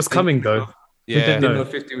did 50 was 50. coming though. Yeah. didn't Didn't know. know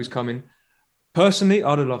 50 was coming. Personally,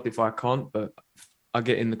 I'd have loved if I can't, but I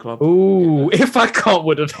get in the club. Ooh, if I can't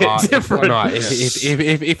would have hit different.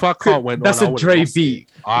 If I can't win, That's a Dre beat.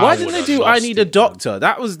 Why didn't they do I Need a Doctor?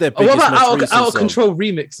 That was their Oh, biggest what about most out of recent song. Control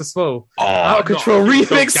remix as well? Oh, Out of Control no,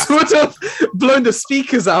 remix that's- would have blown the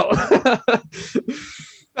speakers out.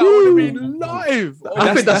 That would have been live.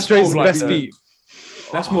 I think that's Dre's more like best the- beat.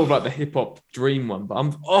 That's more of like the hip hop dream one, but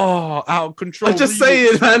I'm Oh, out of control. I'm just remix.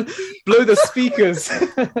 saying, man, blow the speakers.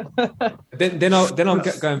 then I'm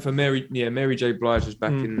going for Mary J. Blige was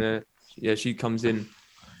back in there. Yeah, she comes in.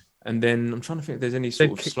 And then I'm trying to think if there's any sort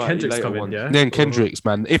Then of slightly Kendrick's later coming, ones. yeah. Then Kendrick's,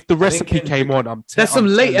 man. If the recipe Kendrick- came on, There's some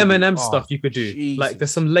late telling you, Eminem oh, stuff you could do. Jesus. Like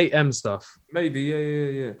there's some late M stuff. Maybe,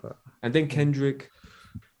 yeah. And then Kendrick.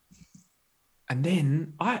 And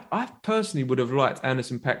then I personally would have liked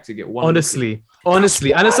Anderson .Paak to get one. Honestly, what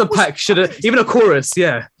Anderson I was .Paak should have even a chorus.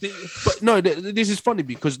 Yeah, But no, this is funny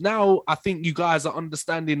because now I think you guys are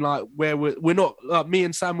understanding like where we're not. Me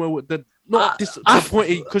and Sam were not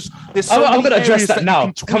disappointed because there's so I'm many going to address areas that now.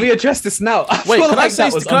 you Can we address this now? Wait, feel can I say?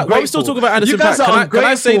 that was While we're still talking about Anderson You guys Paak, are can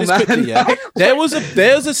I say this ungrateful, quickly? man. Yeah,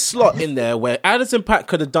 there's a slot in there where Anderson Paak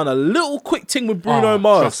could have done a little quick thing with Bruno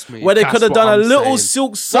Mars, trust me, where they that's could have what done a I'm little saying.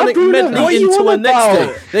 Silk Sonic Bruno, what are medley you into on a next about?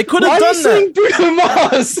 day. They could Why have are you done saying that. Bruno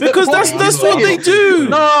Mars? Because that's what they do.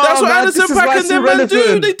 No, That's what man, Anderson this is why Paak it's and them men do.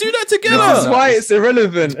 irrelevant. They do that This together. is why it's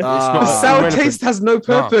irrelevant. not Sour irrelevant. taste has no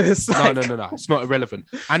purpose. No, it's not irrelevant.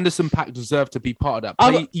 Anderson Paak deserved to be part of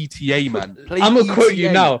that. Play ETA, man. Play I'm gonna quote you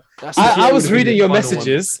ETA. now. That's I the was final reading your one.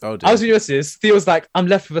 messages. Oh, dear. I was reading your messages. Theo's like, I'm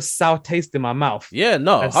left with a sour taste in my mouth. Yeah,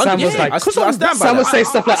 no. And Sam was like, I stand by Sam was that. saying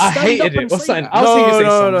stuff like, I stand hated up it and or say something. that. I was thinking you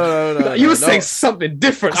saying something. No, You were no. saying something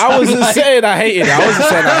different. I wasn't Sam, like- saying I hated it. I wasn't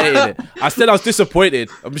saying I hated it. I said I was disappointed.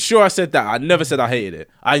 I'm sure I said that. I never said I hated it.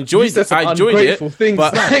 I You enjoyed said it. some I enjoyed it. ungrateful things,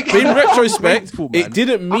 But like- in retrospect, Ungrateful, man. it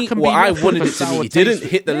didn't I meet can be what I left wanted with it to a sour meet. It didn't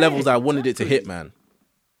taste. hit the levels I wanted it to hit, man.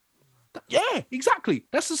 Yeah, exactly.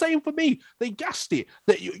 That's the same for me. They gassed it.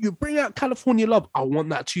 That you bring out California Love. I want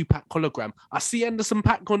that 2-pack hologram. I see Anderson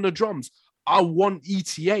Paak on the drums. I want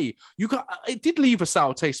ETA. It did leave a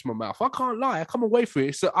sour taste in my mouth. I can't lie. I come away from it.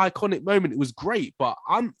 It's an iconic moment. It was great, but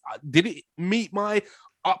did it meet my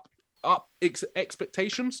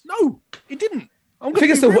expectations? No, it didn't. I'm The thing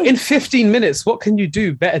gonna is, be though, real. in 15 minutes, what can you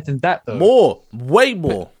do better than that, though? More. Way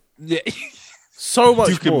more. Yeah. So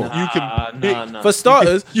much more. For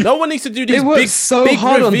starters, no one needs to do these worked big, so big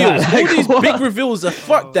hard on reveals. that. All Like, these what? big reveals are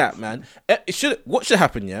fuck that, man. What should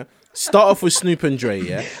happen, yeah? Start off with Snoop and Dre,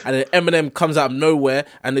 yeah? And then Eminem comes out of nowhere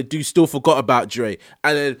and they do still forgot about Dre.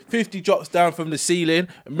 And then 50 drops down from the ceiling,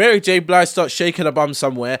 Mary J. Blige starts shaking her bum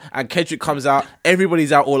somewhere, and Kendrick comes out,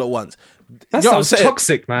 everybody's out all at once. That You know what I'm sounds saying?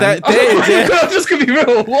 toxic, man. Yeah. I'm just gonna be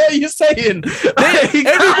real. What are you saying?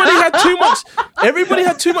 Everybody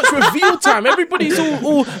had too much reveal time. Everybody's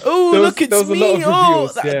all look, it's there was a me.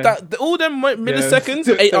 lot of reveals, All them milliseconds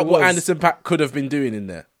Yeah, ate there up what was. Anderson Paak could have been doing in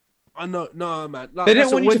there. I know, no, man. Like, They didn't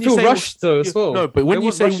that's want what- you to when feel say- rushed, though, as well. No, but when They you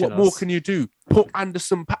weren't say rushing what more us. can you do, put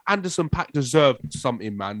Anderson Paak deserved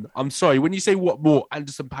something, man. I'm sorry. When you say what more,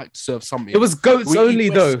 Anderson Paak deserved something. It was goats We only,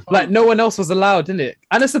 eat though. West Like, Coast. no one else was allowed, didn't it?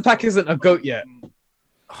 Anderson Paak isn't a goat yet.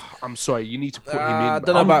 I'm sorry. You need to put him in. I man.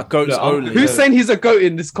 don't know about goats look, only. Who's saying he's a goat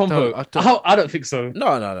in this combo? No, I I don't think so.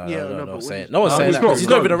 No, Yeah, no but one's saying when- that. he's 'Cause he's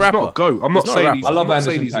not even a rapper. He's not a goat. I'm not He's not a saying rapper. he's. I love I'm not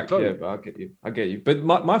saying Anderson he's a Paak, goat. yeah, but I get you.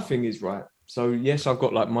 But my thing is, right, so yes, I've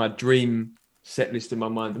got like my dream set list in my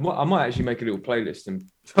mind. And I might actually make a little playlist and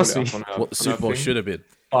put Trust it me. up on our, What the on our Super Bowl thing. should have been.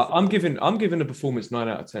 But I'm giving the performance 9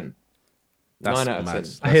 out of 10. That's 9 out of mad.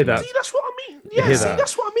 10. I hear that. See, that's what I mean. hear Yeah, see, that.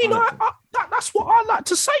 that's what I mean. That's what I like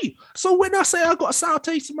to say. So when I say I got a sour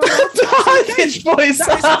taste in my mouth, that's okay. His voice.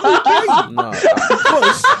 That's okay. No,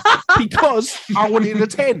 because I wanted a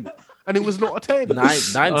 10 and it was not a 10.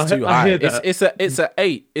 nine's too I high. hear that. It's a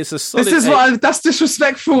 8. It's a solid. This is 8. that's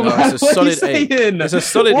disrespectful, No, man. it's a What are you solid 8. saying? It's a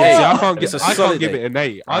solid What? 8. See, I can't It's a give solid it 8. an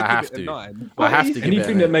 8. I I have give it a to. 9. I have to give it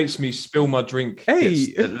Anything an that 8. makes me spill my drink Hey.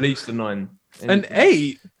 gets at least a 9. An Anything.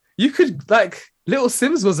 8? You could like Little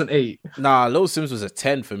Sims was an 8. Nah, Lil Sims was a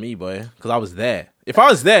 10 for me, boy, because I was there. If I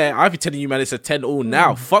was there, I'd be telling you, man, it's a 10 all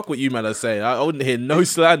now. Fuck what you, man, are saying. I wouldn't hear no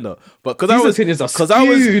slander. But because These opinions are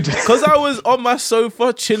skewed. because I was on my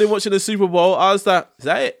sofa chilling watching the Super Bowl, I was like, is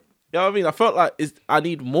that it? You know what I mean? I felt like I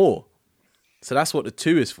need more. So that's what the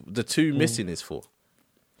 2 is for. The 2 missing is for.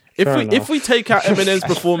 If we take out Eminem's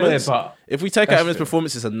performance, but if we take out that's Eminem's fair.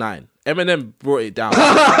 performance, it's a 9. Eminem brought it down.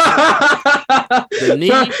 The knee,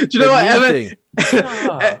 Do you know what, the knee Emin- thing.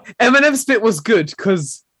 Eminem's bit was good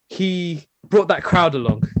because he brought that crowd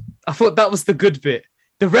along. I thought that was the good bit.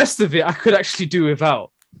 The rest of it I could actually do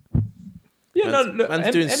without. Yeah,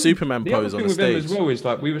 Man's doing Superman the other pose on thing the with him stage. as well is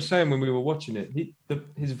like we were saying when we were watching it,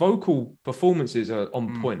 his vocal performances are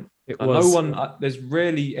on point. It Like, was. no one, there's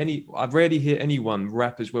rarely any. I rarely hear anyone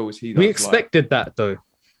rap as well as he does. We like- expected that though.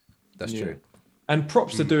 That's Yeah. true. And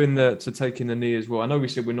props to to taking the knee as well. I know we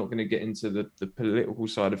said we're not going to get into the political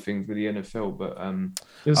side of things with the NFL, but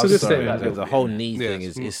It was I'm a good sorry, statement. the whole knee Yeah,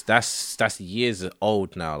 thing is that's years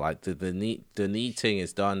old now. Like the knee thing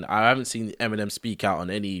is done. I haven't seen Eminem speak out on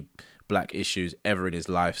any black issues ever in his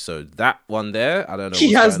life. So that one there, I don't know. He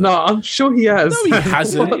what's has going on. not. I'm sure he has. No, he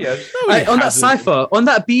hasn't. yeah, No, he Hey, on that hasn't. cipher, on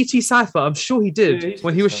that BET cipher, I'm sure he did Yeah, he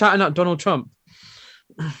when said he was so. shouting out Donald Trump.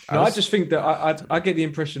 I just think that I get the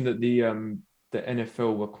impression that the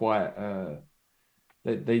NFL were quite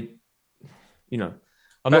they you know,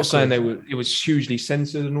 I'm not saying it was hugely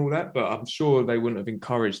censored and all that, but I'm sure they wouldn't have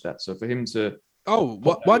encouraged that. So for him to Oh,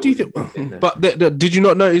 why do you think? But did you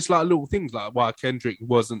not notice like little things like why Kendrick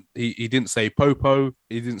wasn't? He didn't say Popo.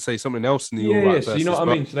 He didn't say something else in the All Right so you know verses, what I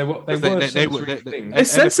but mean. So they were they- censoring they- things. They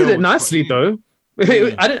censored NFL it nicely was- though.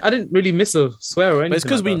 I didn't really miss a swear or anything. But it's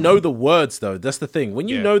because like we that. know the words, though. That's the thing. When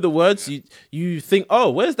you know the words, you think, oh,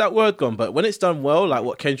 where's that word gone? But when it's done well, like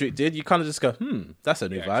what Kendrick did, you kind of just go, that's a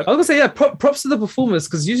new vibe. I was gonna say, props to the performers,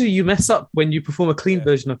 because usually you mess up when you perform a clean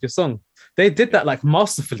version of your song. They did that like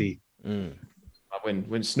masterfully.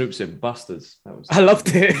 When Snoop said "Busters," I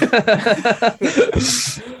loved it.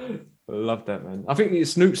 I love that, man. I think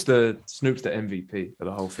Snoop's the MVP of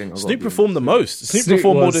the whole thing. Snoop performed the most. Snoop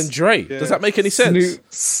performed more than Dre. Does that make any sense?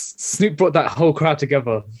 Snoop brought that whole crowd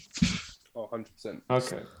together. 100%.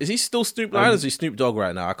 Okay. Is he still Snoop Lion or is he Snoop Dogg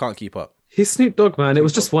right now? I can't keep up. He's Snoop Dogg, man. It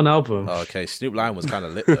was just one album. Oh, okay. Snoop Lion was kind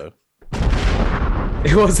of lit, though.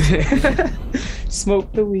 It wasn't.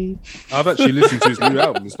 Smoke the weed. I've actually listened to his new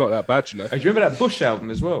album. It's not that bad, you know. Do you remember that Bush album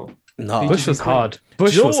as well? No. Bush was hard.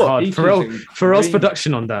 Bush You know was what? hard. Pharrell's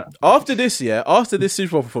production on that. After this Super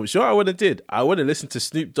Bowl performance, you know what I would have did? I would have listened to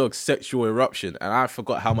Snoop Dogg's Sexual Eruption, and I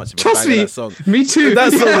forgot how much of a Trust banger me, that song. me too.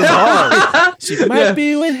 That song was hard. She might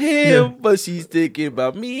be with him, but she's thinking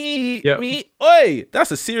about me. Yep. Me. Oi,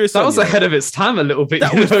 that's a serious song. That was ahead of its time a little bit.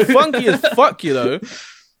 That you was know? funky as fuck, you know.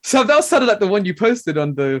 So that was sounded like the one you posted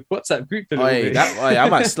on the WhatsApp group. I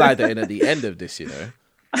might slide that in at the end of this, you know.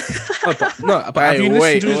 But have you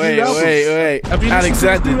listened to his new album? Wait. Have you listened to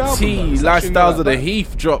his new Alexander album, T, though? It's actually Lifestyles not of the bad.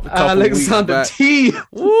 Heath dropped a couple Alexander weeks back. T.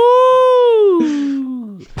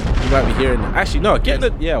 Woo! You might be hearing that. Actually, no,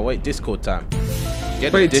 Discord time.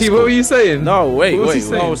 Get the Wait, T, Discord. what were you saying? No, wait. What was he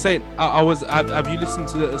saying? I was saying, have you listened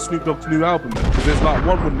to Snoop Dogg's new album? Because there's like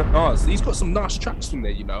one with Nas. He's got some nice tracks from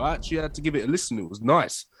there, you know. I actually had to give it a listen. It was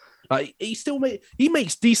nice. Like he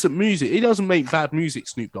makes decent music. He doesn't make bad music,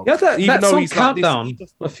 Snoop Dogg. Yeah, that song Countdown like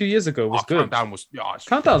this, a few years ago was good. Countdown was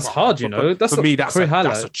Countdown's hard, you know. That's for me. that's a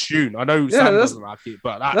a tune. I know Sam doesn't like it,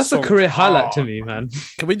 but that's a career highlight to me, man.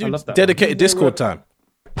 Can we do love that dedicated Discord time?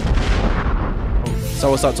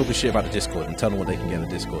 Someone start talking shit about the Discord and tell them what they can get in the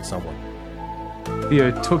Discord. Someone. Yo,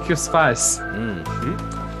 Tokyo Spice.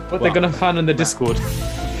 What they're gonna find on the Discord?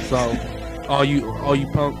 So, are you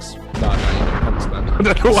punks? No, you're not punks, man. I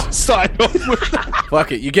don't know what I started off with.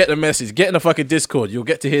 Fuck it, you get the message. Get in the fucking Discord. You'll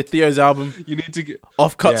get to hear Theo's album. You need to get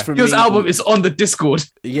Offcuts from Theo's me. album is on the Discord.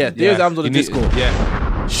 Yeah, Theo's album's on the Discord.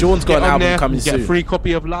 Yeah. Sean's got an album coming get soon. a free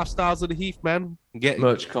copy of Lifestyles of the Heath, man. Get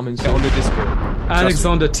Merch coming get on the Discord.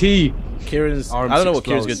 Alexander T. Kieran's. I don't know what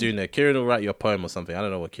Kieran's gonna do in there. Kieran will write you a poem or something. I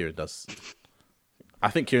don't know what Kieran does. I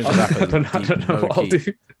think Kieran's a rapper. I don't know what I'll do.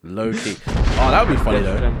 Low key. Oh, that would be funny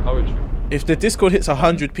though. Poetry. If the Discord hits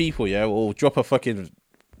 100 people, yeah, we'll drop a fucking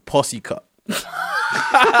posse cut.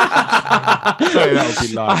 That would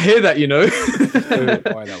be I nice. hear that, you know.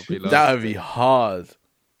 That would be nice. That would be hard.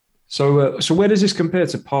 So where does this compare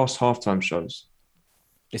to past halftime shows?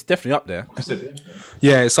 It's definitely up there.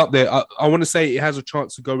 Yeah, it's up there. I want to say it has a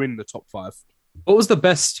chance to go in the top 5. What was the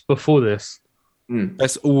best before this?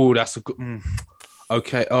 That's a good.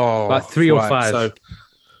 Okay. Oh, About 3 or 5. So,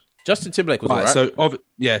 Justin Timberlake was right. alright.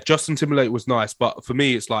 So, Justin Timberlake was nice, but for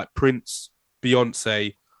me, it's like Prince,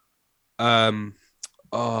 Beyonce. It's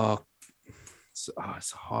a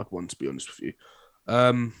hard one to be honest with you.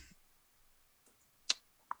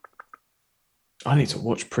 I need to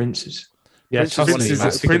watch Prince's. Yeah,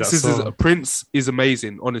 Prince is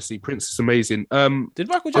amazing. Honestly, Prince is amazing. Did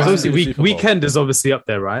Michael Jackson do the obviously, Super Bowl? Weekend is obviously up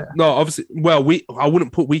there, right? No, obviously. Well, I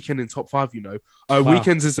wouldn't put Weekend in top 5. You know,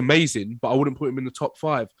 Weekends is amazing, but I wouldn't put him in the top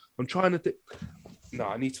 5. I'm trying to think. No,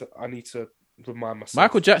 I need to remind myself.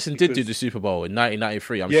 Michael Jackson did do the Super Bowl in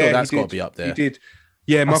 1993. I'm sure that's got to be up there. He did.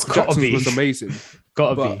 Yeah, That's Michael gotta Jackson be. was amazing.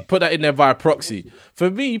 Gotta be. Put that in there via proxy. For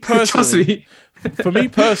me Trust personally,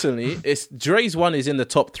 me. it's Dre's one is in the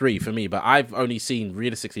top 3 for me, but I've only seen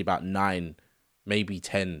realistically about 9, maybe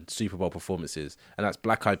 10 Super Bowl performances, and that's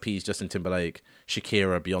Black Eyed Peas, Justin Timberlake,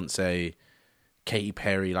 Shakira, Beyonce, Katy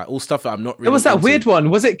Perry, like all stuff that I'm not really. It was that into. weird one.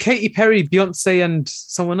 Was it Katy Perry, Beyonce, and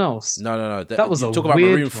someone else? No. That was a talk about weird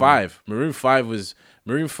Maroon one. 5. Maroon 5 was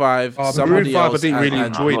Maroon 5. Maroon Somebody 5, I else, didn't really and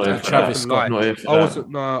enjoy that. Travis Scott. Not here for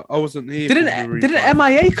that. I wasn't here. for Maroon Didn't 5.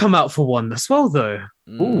 MIA come out for one as well though?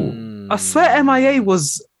 I swear MIA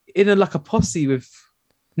was in a posse with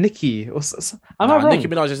Nicki. Am I wrong? Nicki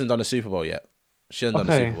Minaj hasn't done a Super Bowl yet. She hasn't done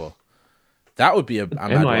a Okay. Super Bowl. That would be a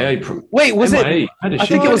mad MIA. one. Wait, was it? MIA. I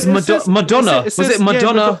think it was Madonna. Was it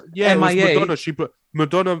Madonna? Yeah, MIA. it was Madonna. She put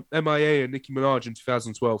Madonna, MIA, and Nicki Minaj in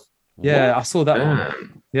 2012. Yeah, I saw that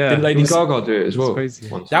one. Yeah, Did Lady it was- Gaga do it as well? crazy.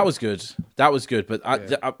 Once. That was good. But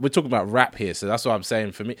we're talking about rap here, so that's what I'm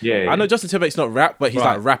saying. For me, Yeah. I know Justin Timberlake's not rap, but he's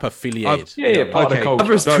Right. like rap affiliated. Part of the culture.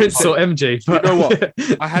 Either it's Prince or MJ. You But know what?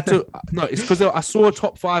 I had to. No, it's because I saw a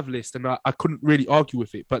top 5 list and I couldn't really argue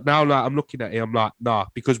with it. But now, like, I'm looking at it, I'm like, nah,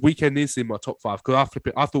 because Weekend is in my top 5. Because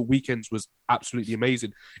I thought Weekends was absolutely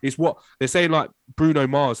amazing. It's what they're saying, like Bruno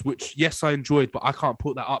Mars, which yes, I enjoyed, but I can't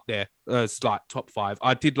put that up there as like top 5.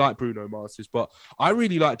 I did like Bruno Mars's, but I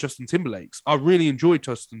really like Justin Timberlake's. I really enjoyed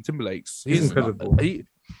Justin Timberlake's. He's incredible.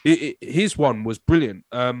 His one was brilliant.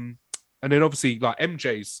 And then obviously like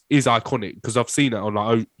MJ's is iconic because I've seen it on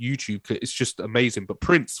like YouTube. It's just amazing. But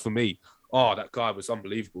Prince for me, that guy was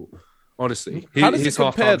unbelievable. Honestly, how does his it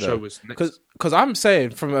compare halftime show was because I'm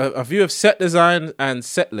saying from a view of set design and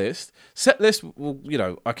set list,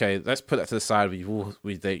 well, okay, let's put that to the side. You've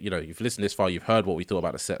listened this far, you've heard what we thought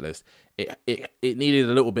about the set list. It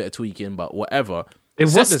needed a little bit of tweaking, but whatever. It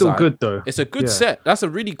was still good though. It's a good set. That's a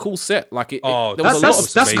really cool set. Like that's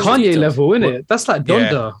Kanye level, isn't it? That's like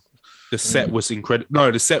Donda. The set was incredible.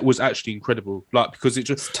 No, the set was actually incredible. Like because it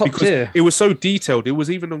just top tier. It was so detailed. It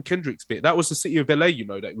was even on Kendrick's bit. That was the city of LA,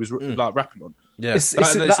 that he was like rapping on. Yeah,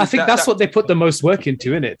 I think that's what they put the most work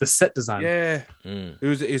into, innit? The set design. Yeah,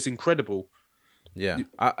 it's incredible. Yeah,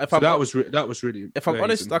 that was really. If I'm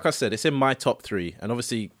honest, like I said, it's in my top 3, and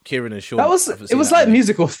obviously Kieran and Sean. It was like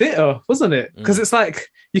musical theatre, wasn't it? Because it's like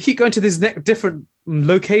you keep going to these different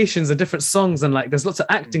locations and different songs, and like there's lots of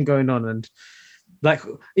acting going on, and like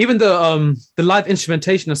even the live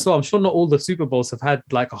instrumentation as well. I'm sure not all the Super Bowls have had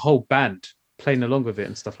like a whole band playing along with it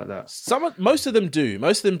and stuff like that. Most of them do.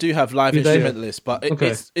 Most of them do have live instrumentalists, but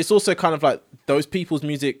it's also kind of like those people's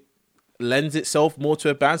music lends itself more to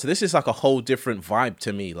a band. So this is like a whole different vibe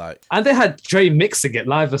to me. Like, and they had Dre mixing it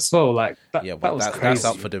live as well. Like that was crazy. That's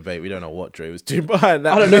up for debate. We don't know what Dre was doing behind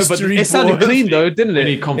that. I don't know, but it sounded clean though, didn't it?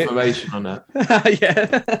 Any confirmation on that?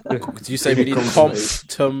 Yeah. Did you say we need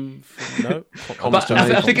No. But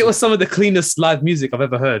I think it was some of the cleanest live music I've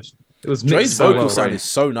ever heard. It was Dre's vocal sound is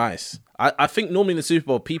so nice. I think normally in the Super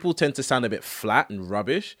Bowl, people tend to sound a bit flat and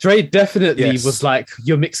rubbish. Dre definitely was like,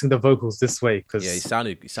 you're mixing the vocals this way because he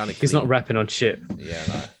sounded he's clean. not rapping on shit. Yeah.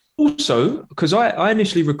 No. Also, because I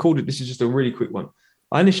initially recorded, this is just a really quick one.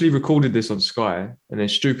 I initially recorded this on Sky and then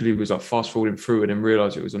stupidly was like fast forwarding through and then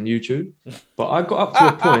realised it was on YouTube. But I got up to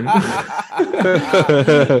a point.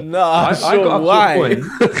 No, I got up to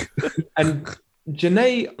a point and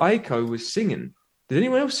Janae Aiko was singing. Did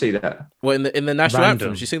anyone else see that? Well, in the national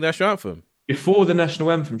anthem, she sang the national anthem before the national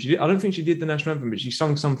anthem. I don't think she did the national anthem, but she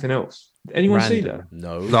sung something else. Did anyone see that?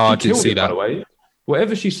 No, I didn't see that. By the way,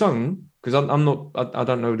 whatever she sung, because I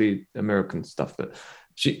don't know the American stuff, but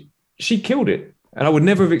she killed it, and I would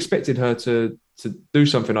never have expected her to do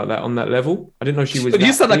something like that on that level. I didn't know she was. But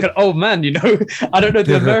you sound like an old man, I don't know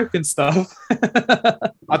the American stuff.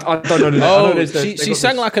 I don't know. She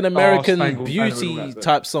sang like an American Beauty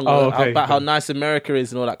type song about how nice America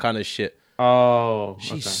is and all that kind of shit. Oh,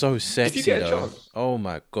 she's so sexy though. Oh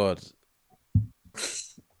my god!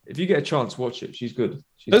 If you get a chance, watch it. She's good.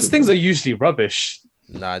 Those things are usually rubbish.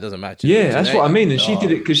 Nah, it doesn't matter. Yeah, that's what I mean. And she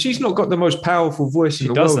did it because she's not got the most powerful voice in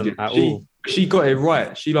the world at all. She got it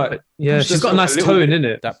right. She's got a nice tone in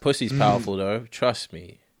it. That pussy's powerful though. Trust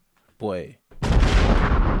me, boy.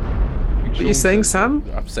 What are you saying, Sam?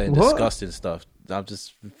 I'm saying disgusting stuff. I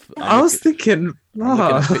was thinking. I'm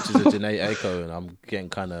looking at pictures of Janae Aiko and I'm getting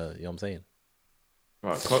kind of, you know what I'm saying?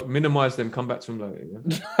 Right, minimize them. Come back to them later.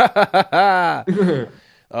 Yeah?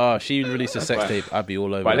 Oh, she released a sex tape. I'd be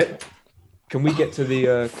all over. Right, can we get to the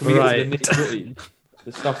nitty-gritty?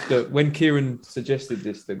 The stuff that when Kieran suggested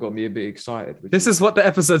this, that got me a bit excited. This is what the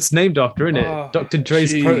episode's named after, isn't it? Dr.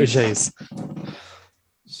 Dre's proteges.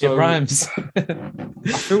 So, it rhymes.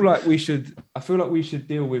 I feel like we should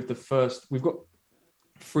deal with the first. We've got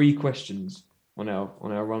 3 questions on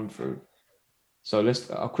our run through. So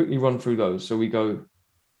I'll quickly run through those. So we go,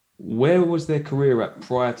 where was their career at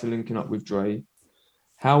prior to linking up with Dre?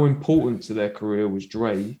 How important to their career was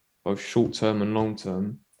Dre, both short term and long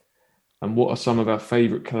term? And what are some of our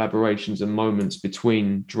favourite collaborations and moments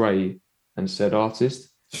between Dre and said artist?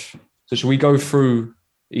 So should we go through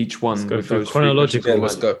each one with those chronological?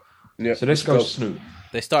 Let's go. Yeah, so let's go Snoop.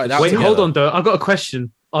 They started out. Wait, together. hold on though. I've got a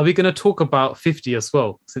question. Are we going to talk about 50 as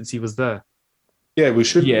well, since he was there? Yeah, we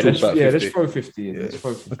should. Let's throw 50 in. Yeah. Let's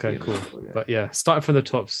throw 50 okay, in. cool. Yeah. But yeah, starting from the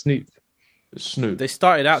top, Snoop. They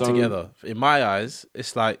started out together. In my eyes,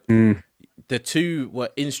 it's like the two were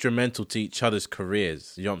instrumental to each other's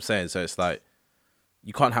careers. You know what I'm saying? So it's like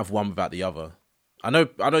you can't have one without the other. I know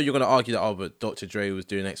you're going to argue that, but Dr. Dre was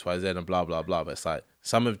doing X, Y, Z and blah, blah, blah. But it's like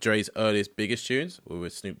some of Dre's earliest, biggest tunes were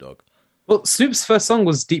with Snoop Dogg. Well, Snoop's first song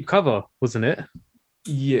was Deep Cover, wasn't it?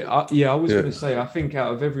 Yeah, I was going to say, I think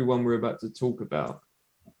out of everyone we're about to talk about,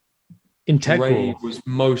 Integral Dre was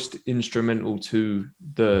most instrumental to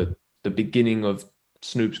the beginning of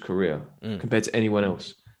Snoop's career compared to anyone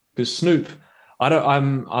else. Because Snoop,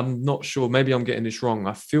 I'm not sure. Maybe I'm getting this wrong.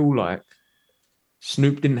 I feel like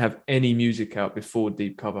Snoop didn't have any music out before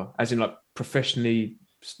Deep Cover, as in like professionally,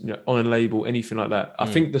 on a label, anything like that. I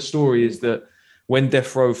think the story is that when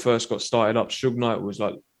Death Row first got started up, Suge Knight was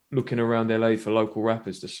like looking around LA for local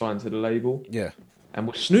rappers to sign to the label. Yeah. And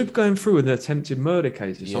was Snoop going through an attempted murder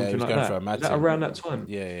case or something like that? For a Is that around that time?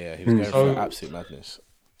 Yeah. He was going for absolute madness.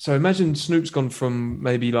 So imagine Snoop's gone from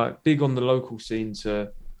maybe like big on the local scene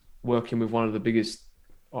to working with one of the biggest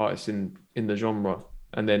artists in the genre,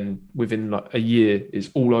 and then within like a year is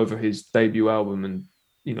all over his debut album and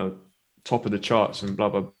top of the charts and blah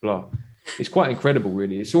blah blah. It's quite incredible,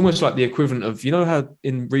 really. It's almost like the equivalent of how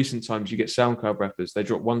in recent times you get SoundCloud rappers, they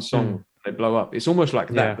drop one song and they blow up. It's almost like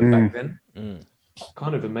that, but back then.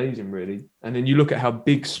 Kind of amazing, really. And then you look at how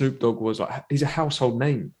big Snoop Dogg was. Like, he's a household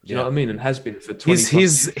name. Do you know what I mean? And has been for 20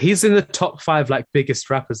 He's in the top 5 like biggest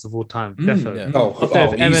rappers of all time. Definitely. Yeah.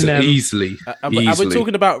 Eminem. Easily. We're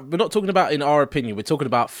talking about. We're not talking about in our opinion. We're talking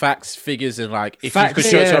about facts, figures, and like if you could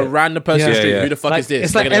show to a random person on the street, who the fuck is this?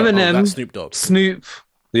 It's like Eminem, that's Snoop Dogg, Snoop,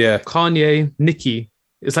 Kanye, Nicki.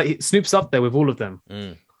 It's like Snoop's up there with all of them.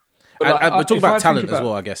 And we're talking about talent as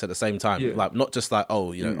well, I guess, at the same time. Like, not just like,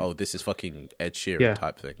 this is fucking Ed Sheeran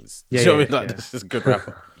type things. This is a good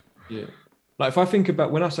rapper. Yeah. Like, if I think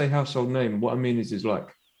about, when I say household name, what I mean is like,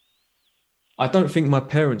 I don't think my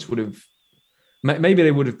parents would have, maybe they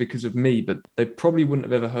would have because of me, but they probably wouldn't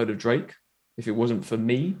have ever heard of Drake if it wasn't for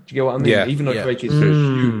me. Do you get what I mean? Yeah. Even though Drake is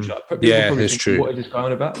huge. Like, it's true. What is this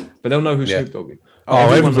going about? But they'll know who Snoop Dogg is.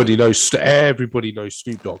 Everybody knows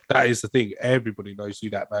Snoop Dogg. That is the thing. Everybody knows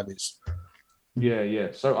who that man is. Yeah.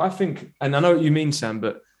 So I think, and I know what you mean, Sam,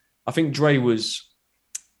 but I think Dre was,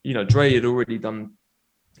 Dre had already done.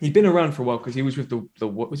 He'd been around for a while because he was with the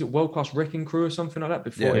what was it, World Class Wrecking Crew or something like that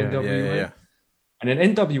before NWA. Yeah. And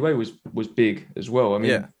then NWA was big as well. I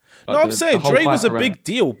mean, I'm saying Dre was a big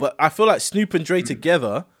deal, but I feel like Snoop and Dre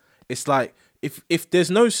together, it's like, if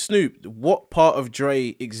there's no Snoop, what part of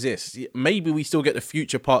Dre exists? Maybe we still get the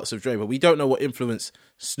future parts of Dre, but we don't know what influence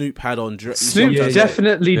Snoop had on Dre. Snoop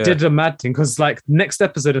definitely did a mad thing, because like next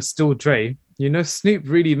episode of Still Dre, Snoop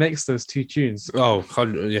really makes those 2 tunes. Oh,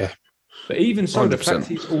 yeah. But even so, 100%. The fact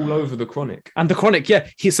he's all over the Chronic. And the Chronic, so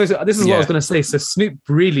this is what I was going to say. So Snoop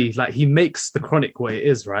really, like, he makes the Chronic what it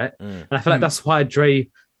is, right? And I feel like that's why Dre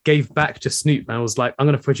gave back to Snoop and was like, I'm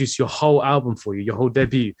going to produce your whole album for you, your whole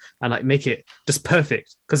debut, and like make it just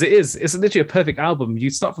perfect. Because it's literally a perfect album. You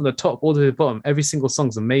start from the top all the way to the bottom. Every single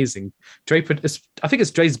song's amazing. I think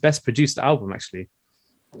it's Dre's best produced album, actually.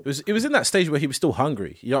 It was in that stage where he was still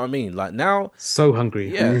hungry. You know what I mean? Like now, so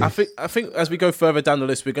hungry. Yeah, I think as we go further down the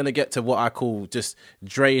list, we're going to get to what I call just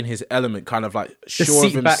Dre in his element, kind of like sure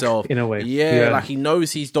of himself in a way. Yeah, like he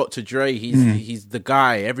knows he's Dr. Dre. He's the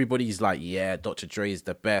guy. Everybody's like, yeah, Dr. Dre is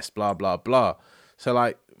the best. Blah blah blah. So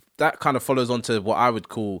like that kind of follows on to what I would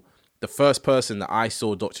call the first person that I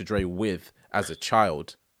saw Dr. Dre with as a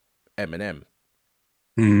child, Eminem.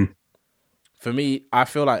 For me, I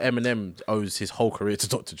feel like Eminem owes his whole career to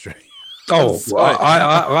Dr. Dre.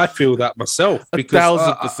 I feel that myself. Because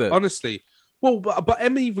 1,000%. Honestly, but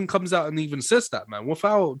Emma even comes out and even says that, man.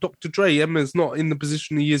 Without Dr. Dre, Emma's not in the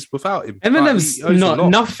position he is without him. Eminem's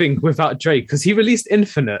nothing without Dre, because he released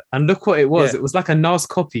Infinite, and look what it was. Yeah. It was like a Nas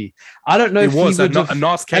copy. I don't know if he would have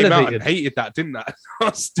Nas came out and hated that, didn't that?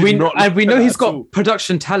 We know he's got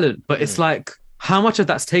production talent, but it's like, how much of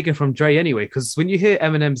that's taken from Dre anyway? Because when you hear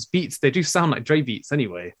Eminem's beats, they do sound like Dre beats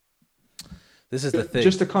anyway. This is the thing.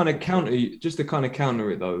 Just to kind of counter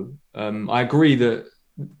it though, I agree that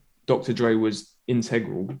Dr. Dre was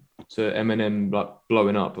integral to Eminem like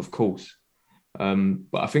blowing up, of course.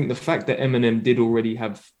 But I think the fact that Eminem did already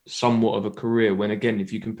have somewhat of a career, when again,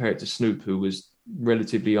 if you compare it to Snoop, who was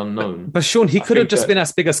relatively unknown. But Sean, he could have just been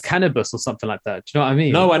as big as Cannabis or something like that. Do you know what I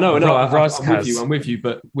mean? No, I know. I'm with you.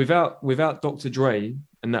 But without Dr. Dre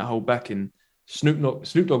and that whole backing, Snoop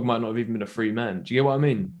Dogg might not have even been a free man. Do you get what I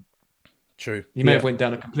mean? True. He may have went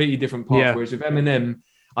down a completely different path. Whereas with Eminem,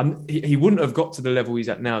 he wouldn't have got to the level he's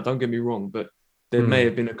at now. Don't get me wrong, but there may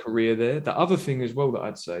have been a career there. The other thing as well that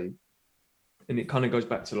I'd say, and it kind of goes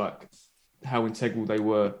back to like how integral they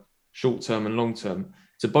were short term and long term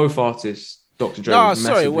to both artists. Dr. Dre. No,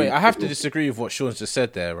 sorry, wait. I have to disagree with what Sean's just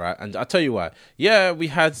said there, right? And I'll tell you why. Yeah, we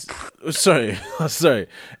had. Sorry.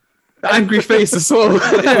 Angry face as well.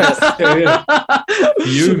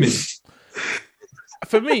 Fuming.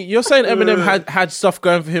 For me, you're saying Eminem had stuff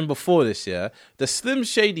going for him before this, yeah? The Slim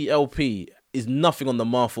Shady LP is nothing on the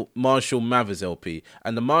Marshall Mathers LP,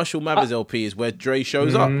 and the Marshall Mathers LP is where Dre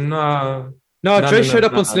shows up. No, Dre showed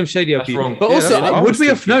up on Slim Shady LP. Wrong. But also, would we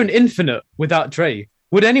have known Infinite without Dre?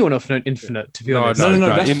 Would anyone have known Infinite, to be honest? No.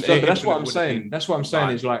 That's what I'm saying. That's what I'm saying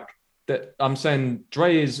is like that. I'm saying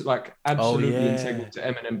Dre is like absolutely integral to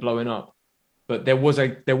Eminem blowing up. but there was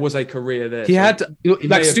a career there. He So had it may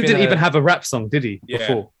like have Snoop been didn't even have a rap song, did he? Yeah.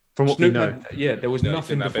 Before, from what Snoop we know. there was No, he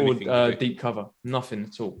nothing didn't have before anything, did he? deep cover, nothing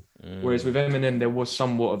at all. Whereas with Eminem, there was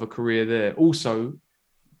somewhat of a career there. Also,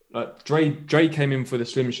 Dre came in for the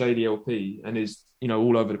Slim Shady LP and is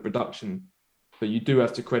all over the production. But you do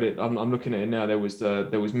have to credit. I'm looking at it now. There was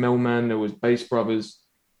Melman, there was Bass Brothers,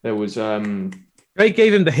 there was Dre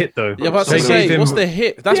gave him the hit though. Yeah, but Dre to say, gave him- what's the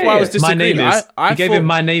hit? That's why I was My disagreeing. Name Is. I He gave thought, him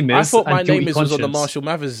My Name Is. I thought My and Name Guilty Is was on the Conscience. Marshall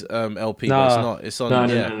Mathers LP, Nah. but it's not. It's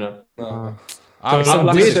on. No. I'm So, Some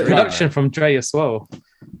like I weird said, production from Dre as well.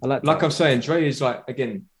 I like Like that. I'm saying, Dre is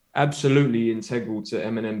again absolutely integral to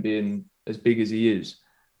Eminem being as big as he is.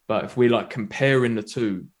 But if we're comparing the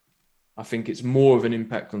two, I think it's more of an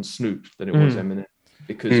impact on Snoop than it was Eminem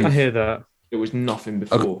because I hear that. there was nothing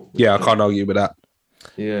before. Yeah, I can't argue with that.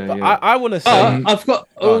 Yeah, But yeah. I want to say. I've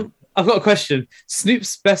got a question.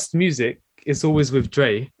 Snoop's best music is always with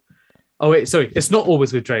Dre. Oh wait, sorry, it's not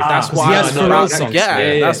always with Dre. That's Because why he I has was Pharrell about to songs. get.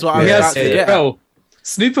 Yeah, That's what I He was has about to get. Pharrell.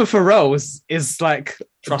 Snoop and Pharrell is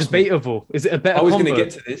Trust me. debatable. Is it a better I was combo? going to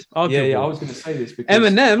get to this. Arguable. Yeah, I was going to say this because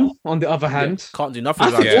Eminem, on the other hand, Can't do nothing I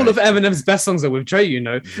about think it. all of Eminem's best songs are with Dre.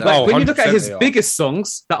 Exactly. Like when you look at 100% his they are. biggest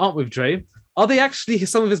songs that aren't with Dre, are they actually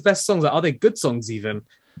some of his best songs? Are they good songs even?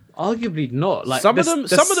 Arguably not. Like Some of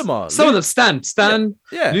them are. Some of them stand.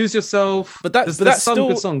 Yeah. Lose Yourself. But There's that's some still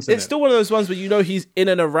good songs. In it's it. still one of those ones where he's in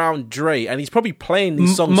and around Dre, and he's probably playing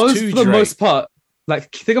these songs most to for the Dre. most part.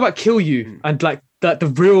 Like think about "Kill You" and like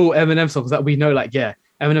the real Eminem songs that we know. Like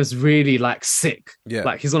Eminem's really sick. Yeah.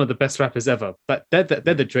 Like he's one of the best rappers ever. But they're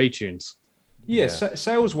the Dre tunes. yeah,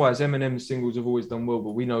 sales wise, Eminem's singles have always done well,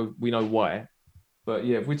 but we know why. But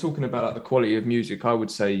yeah, if we're talking about the quality of music, I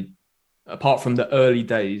would say, apart from the early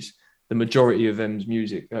days, the majority of M's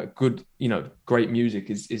music, good, great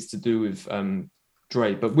music is to do with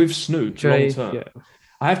Dre. But with Snoop, long term,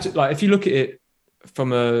 I have to if you look at it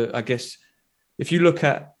from if you look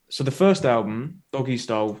at the first album, Doggy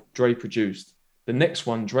Style, Dre produced. The next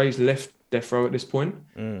one, Dre's left Death Row at this point,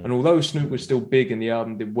 and although Snoop was still big and the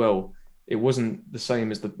album did well, it wasn't the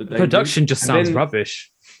same as the Production just sounds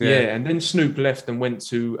rubbish. Yeah, and then Snoop left and went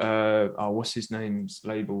to what's his name's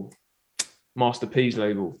label, Master P's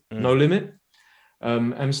label, No Limit,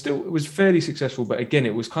 and still it was fairly successful, but again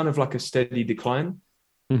it was kind of like a steady decline.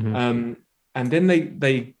 And then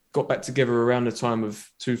they got back together around the time of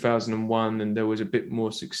 2001, and there was a bit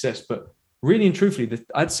more success. But really and truthfully,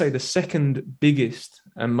 I'd say the second biggest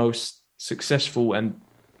and most successful, and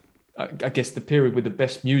I guess the period with the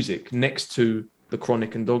best music next to the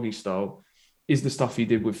Chronic and Doggy Style, is the stuff he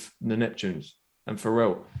did with the Neptunes and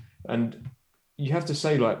Pharrell. And you have to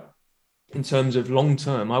say, in terms of long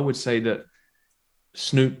term, I would say that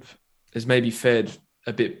Snoop has maybe fared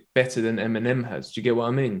a bit better than Eminem has. Do you get what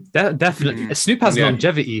I mean? Definitely. Snoop has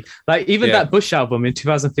longevity. Like even that Bush album in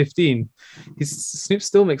 2015, Snoop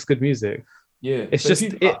still makes good music. Yeah. It's but just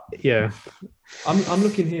I'm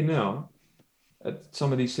looking here now at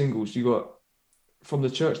some of these singles. You got From the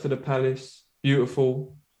Church to the Palace,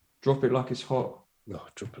 Beautiful, Drop It Like It's Hot,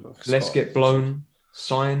 Let's Get Blown,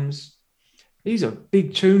 Signs. These are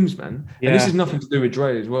big tunes, man. Yeah. And this is nothing to do with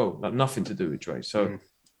Dre as well. Nothing to do with Dre. So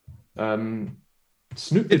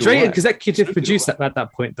Snoop did Dre all right. executive produced at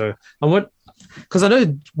that point though. And because I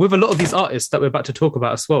know with a lot of these artists that we're about to talk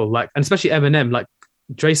about as well, and especially Eminem,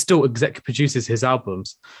 Dre still exec produces his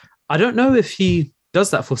albums. I don't know if he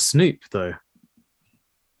does that for Snoop though.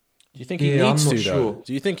 Do you think he needs I'm to? not Though? sure.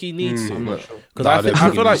 Do you think he needs to? I'm not sure. Because I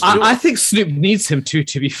feel like I think Snoop needs him to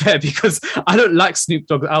be fair, because I don't like Snoop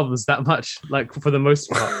Dogg's albums that much, for the most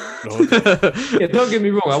part. Yeah, don't get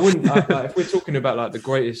me wrong. I wouldn't. If we're talking about the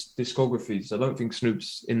greatest discographies, I don't think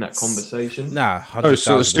Snoop's in that conversation. Nah. Oh,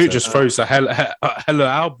 so Snoop 100,000%. just throws a hella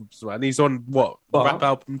albums, man. He's on But- rap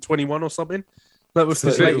album 21 or something. That was the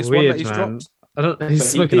It's a bit latest one weird, that he's man. dropped. I don't. He's But he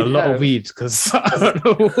smoking a did lot have- of weed because I don't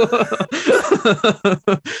know.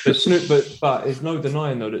 But Snoop, but there's no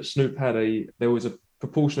denying though that Snoop there was a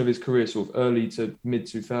proportion of his career sort of early to mid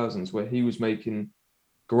 2000s where he was making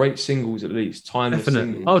great singles, at least timeless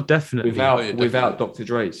Definitely. singles, Oh, definitely. without Dr.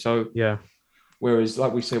 Dre. So Yeah. whereas,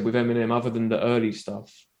 like we said with Eminem, other than the early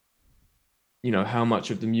stuff, how much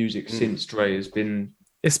of the music since Dre has been.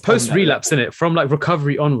 It's post relapse, isn't it? From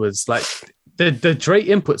recovery onwards, the Dre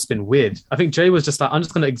input's been weird. I think Dre was just I'm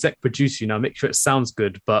just going to exec produce you now, make sure it sounds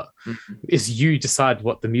good, but it's you decide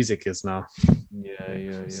what the music is now. Yeah.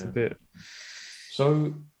 It's a bit.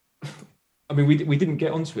 So, I mean, we didn't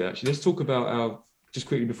get onto it actually. Let's talk about just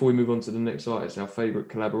quickly before we move on to the next artist, our favorite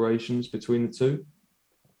collaborations between the two.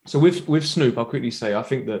 So with Snoop, I'll quickly say I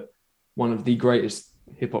think that one of the greatest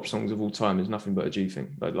hip hop songs of all time is nothing but a G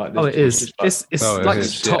thing. Like Oh, it is. It's like it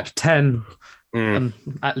is, top 10 Mm.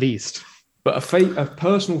 at least. But a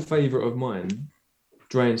personal favorite of mine,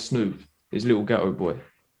 Dre and Snoop, is Little Ghetto Boy.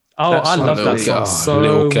 Oh, That I song love is that really- song so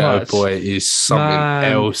Little Ghetto much. Boy is something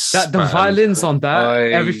Man, else. That the man. violins on that,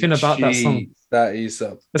 everything about that Gee, song. That is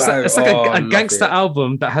a. It's like I a love gangster it.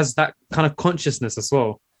 album that has that kind of consciousness as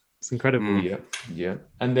well. It's incredible. Yeah.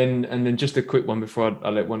 And then just a quick one before I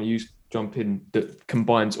let one of you jump in that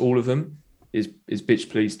combines all of them is Bitch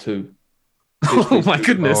Please 2. Oh my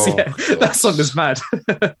goodness! Oh, yeah, gosh. that song is mad.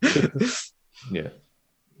 Yeah.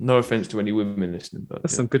 No offense to any women listening, but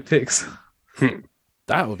That's some good picks.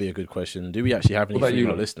 That would be a good question. Do we actually have any What about you,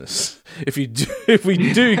 female lot? listeners? If we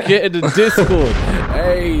do, get in the Discord.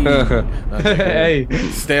 Hey, Hey,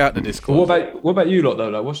 stay out the Discord. What about you lot though?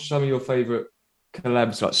 Like, what's some of your favorite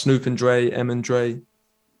collabs? Like Snoop and Dre, M and Dre.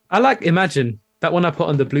 I like Imagine, that one I put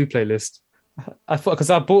on the Blue playlist. I thought because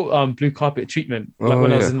I bought Blue Carpet Treatment like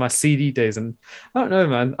when I was in my CD days, and I don't know,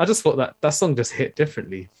 man. I just thought that song just hit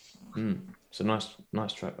differently. It's a nice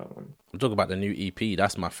track, that one. I'm talking about the new EP.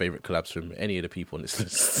 That's my favorite collabs from any of the people on this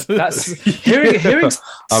list. That's hearing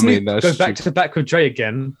I mean, Snoop that's go back true. to back with Dre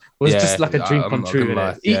again was just like a dream I'm come not true. gonna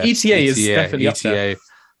lie. innit? Yeah. ETA is definitely up there.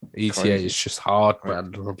 ETA Crazy. is just hard,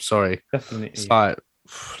 man. I'm sorry. Definitely. It's like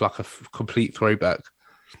a complete throwback.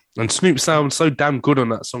 And Snoop sounds so damn good on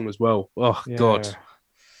that song as well. Oh, Yeah. God.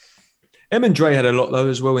 M and Dre had a lot though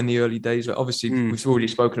as well in the early days. Like, obviously, we've already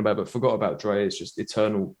spoken about, but forgot about Dre. It's just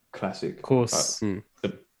eternal classic. Of course. Like,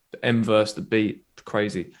 the M verse, the beat,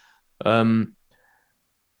 crazy.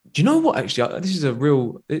 Do you know what? Actually, this is a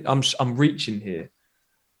real. I'm reaching here.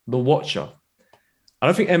 The Watcher. I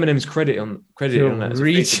don't think Eminem's credited on that. as a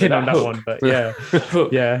feature, Reaching but on that hook- one, but yeah,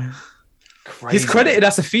 hook, yeah. crazy. He's credited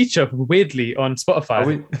as a feature weirdly on Spotify. Are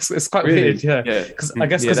we- It's quite Really? weird, yeah. Yeah. Because I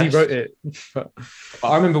guess Yeah, because he that's- wrote it. But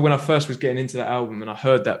I remember when I first was getting into that album and I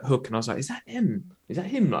heard that hook and I was like, "Is that him? Is that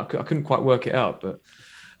him?" Like, I couldn't quite work it out. But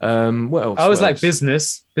what else? I was What like else?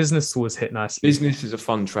 Business. Business was hit nicely. Business is a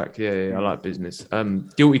fun track. Yeah, I like Business.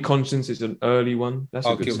 Guilty Conscience is an early one. That's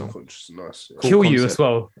a good song. Nice. Yeah. Cool Kill You concept. as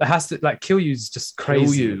well. It has to like Kill You is just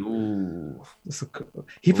crazy. Kill You. Ooh.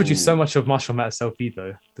 He produced so much of Marshall Matters LP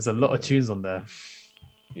though. There's a lot of tunes on there.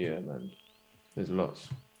 Yeah, man. There's lots.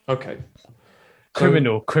 Okay.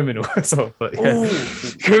 Criminal. So, but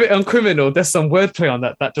yeah. On Criminal, there's some wordplay on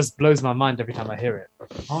that just blows my mind every time I hear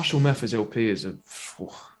it. Marshall Mathers LP is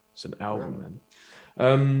it's an album,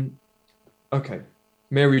 man. Okay.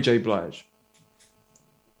 Mary J. Blige.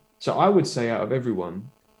 So I would say out of everyone,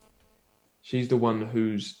 she's the one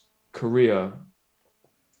whose career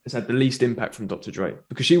has had the least impact from Dr. Dre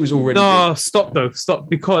because she was already. No, stop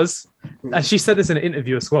because, and she said this in an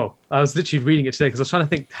interview as well. I was literally reading it today because I was trying to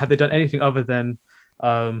think, have they done anything other than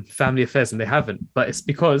Family Affairs, and they haven't. But it's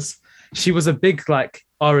because she was a big like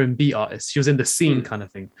R&B artist. She was in the scene kind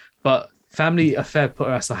of thing. But Family Affair put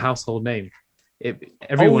her as a household name.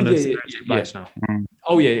 Everyone knows Mary J. Blige now.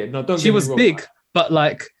 Oh yeah. No, don't. She get me was wrong. big, but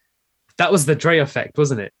like that was the Dre effect,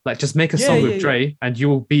 wasn't it? Like just make a song with Dre and you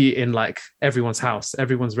will be in like everyone's house,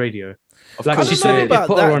 everyone's radio. Like I she don't know said, about it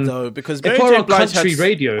put that her on though, because it Mary put her J. on Blige country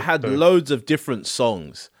radio had though. loads of different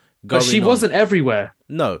songs going But she on. wasn't everywhere.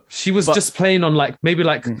 No, She was But- just playing on like maybe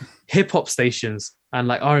like hip hop stations and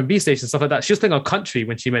like R&B stations, stuff like that. She was playing on country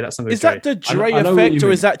when she made that song with is Dre. that the Dre I know what effect, you or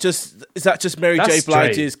mean. is that just Mary J. That's Dre.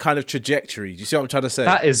 Blige's kind of trajectory? Do you see what I'm trying to say?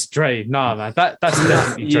 That is Dre. Nah, man. That's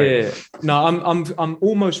definitely Dre. Yeah. No, I'm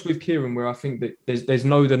almost with Kieran where I think that there's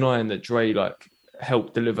no denying that Dre like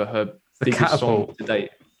helped deliver her biggest catapult. song to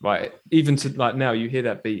date. Right. Even to like now, you hear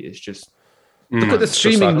that beat, it's just Look at the It's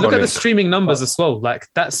just streaming. Look at the iconic. streaming numbers as well. Like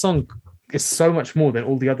that song is so much more than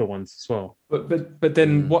all the other ones as well. But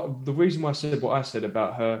then what the reason why I said what I said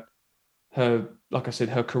about her like I said,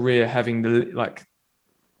 her career having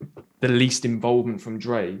the least involvement from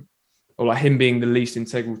Dre, or like him being the least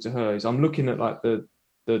integral to her, is I'm looking at like the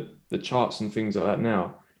charts and things like that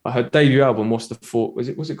now. Like her debut album, what's it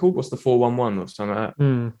called? What's the 411 or something like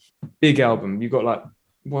that? Big album. You got like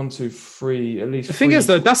 1, 2, 3, at least. The thing is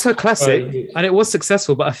though, that's her classic hits. and it was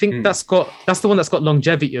successful, but I think that's the one that's got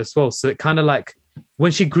longevity as well. So it kind of like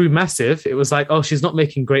when she grew massive, it was like, oh, she's not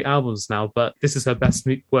making great albums now, but this is her best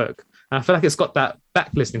work. And I feel like it's got that back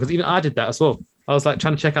listening because even I did that as well. I was like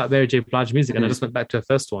trying to check out Mary J. Blige music and I just went back to her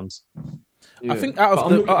first ones. I think out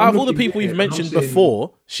of all the people you've mentioned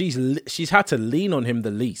before, she's had to lean on him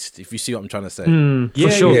the least. If you see what I'm trying to say.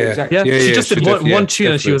 For sure. Yeah. Exactly. Yeah, she Yeah, just she did def- yeah, one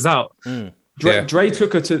tune and she definitely. was out. Dre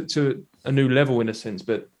took her to a new level in a sense,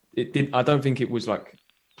 but it did. I don't think it was like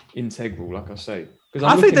integral, like I say.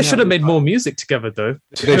 I think they should have made more music together, though.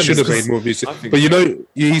 They should have made more music. But you know,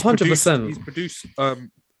 he's 100%. He's produced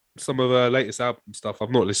some of her latest album stuff. I've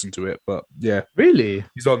not listened to it, but yeah. Really?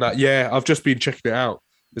 He's on that. Yeah, I've just been checking it out.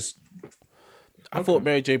 I thought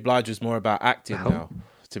Mary J. Blige was more about acting now,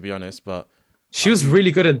 to be honest, but... She was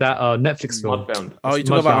really good in that Netflix film. Mudbound. Oh, you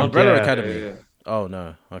talking about Umbrella Academy? Yeah. Oh,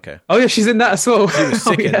 no. Okay. Oh, yeah, she's in that as well. She was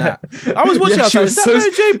sick in that. I was watching, I was like, is that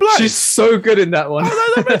Mary J. Blige? She's so good in that one.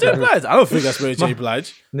 Oh, no, Mary J. Blige. I don't think that's Mary J.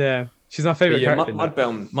 Blige. Yeah, she's my favourite character.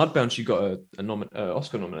 Mudbound, she got a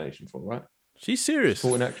Oscar nomination for, right? She's serious.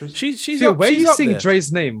 Supporting actress. She's where are you seeing there.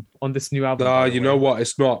 Dre's name on this new album? You know what?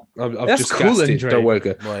 It's not. I've That's just cool gassed it. Dre. Don't worry.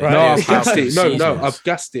 Right. No, Yeah, I've gassed it. seasons. No, I've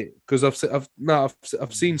gassed it because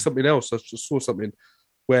I've seen something else. I just saw something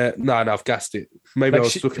where I've gassed it. Maybe I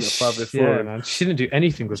was looking at 504. Yeah, man. She didn't do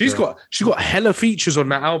anything with She her. got hella features on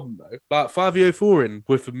that album though. Like 504 in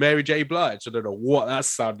with Mary J. Blige. I don't know what that's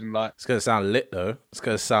sounding like. It's gonna sound lit though. It's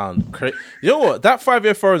gonna sound crazy. You know what? That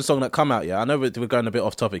 5-Year Foreign song that come out, yeah. I know we're going a bit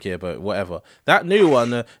off topic here, but whatever. That new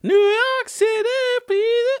one, New York City,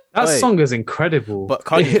 That song is incredible. But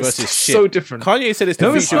Kanye's verse is shit. So different. Kanye said it's the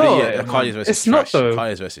No, it's feature of the not. year. Kanye's verse It's is not, trash. though.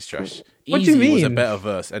 Kanye's verse is trash. What do you Easy was a mean? better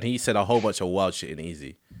verse, and he said a whole bunch of wild shit in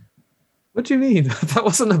Easy. What do you mean? That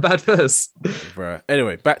wasn't a bad verse. Bruh.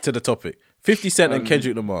 Anyway, back to the topic. 50 Cent and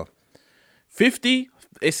Kendrick Lamar. 50,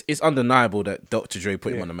 it's undeniable that Dr. Dre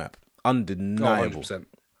put him on the map. Undeniable.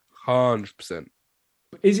 100%.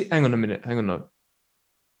 Is it? Hang on a minute. Hang on, no.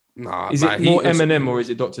 Nah, Is it more Eminem or is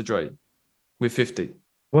it Dr. Dre with 50?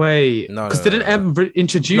 Wait, No, because no, didn't M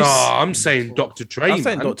introduce? No, I'm saying Dr. Dre. I'm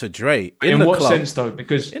saying man. Dr. Dre. In the what club. sense though?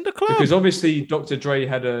 Because In the club. Because obviously Dr. Dre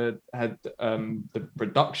had the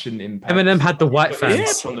production impact. Eminem had the white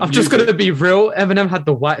fans. from the I'm just music. gonna be real. Eminem had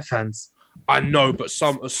the white fans. I know, but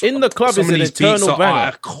In the Club some is of an these eternal beats are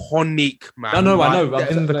banger. iconic, man. I know.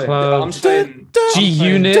 Like, In the Club. I'm saying G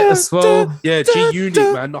Unit as well. Yeah, G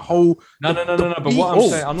Unit, man. The whole. No. But what I'm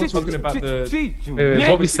saying, I'm not talking about the. Wait, what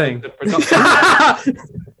are we saying? The production.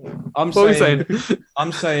 What are we saying?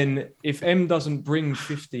 I'm saying if M doesn't bring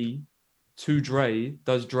 50 to Dre,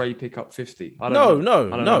 does Dre pick up 50? I don't know. I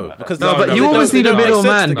don't know about because that. No, but you always need a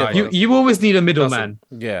middleman. You always need a middleman.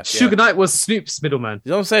 Yeah. Suge Knight was Snoop's middleman.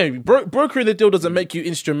 You know what I'm saying? Brokering the deal doesn't make you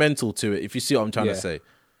instrumental to it, if you see what I'm trying to say.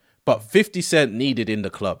 But 50 Cent needed In the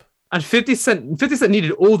Club. And 50 Cent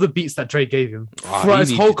needed all the beats that Dre gave him Oh, throughout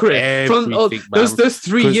he his whole needed career. From everything, those man.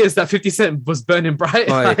 3 'Cause- years that 50 Cent was burning bright.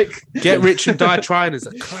 Like, Get Rich and Die Trying is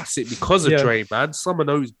a classic because of Yeah. Dre, man. Some of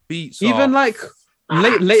those beats even are... like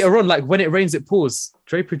later on, like When It Rains, It Pours.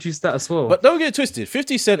 Dre produced that as well. But don't get it twisted.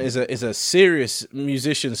 50 Cent is a serious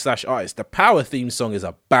musician / artist. The Power theme song is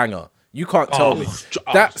a banger. You can't tell me.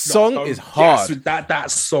 That song is hard. Yes,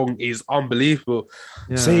 that song is unbelievable.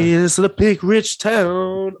 Yeah. Say it's a big rich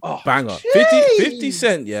town. Oh, Banger. 50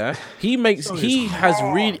 Cent, yeah. He has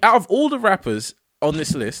really, out of all the rappers on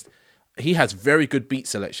this list, he has very good beat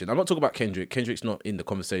selection. I'm not talking about Kendrick. Kendrick's not in the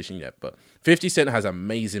conversation yet, but 50 Cent has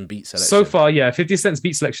amazing beat selection. So far, yeah, 50 Cent's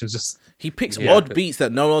beat selection is just... He picks odd beats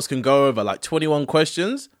that no one else can go over, like 21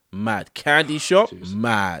 Questions, mad. Candy Shop,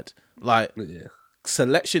 mad. Like,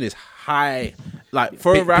 selection is high. Like,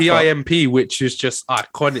 for a rapper... PIMP, which is just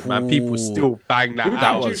iconic, man. People still bang that That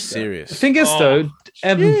out. was serious. The thing is, though...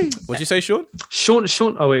 What'd you say, Sean?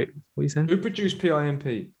 Sean... Oh, wait. What are you saying? Who produced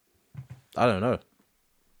PIMP? I don't know.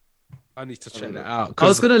 I need to check that out. I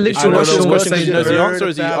was going to Is literally what Sean Sean was question because saying. he knows the Heard answer, or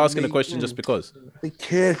is he about asking a me. question just because? They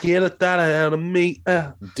can't get that out of me.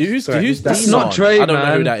 Who's That's Dion? not Dre, I don't know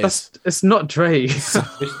man. who that is. It's not Dre.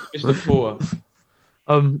 Mr. Porter.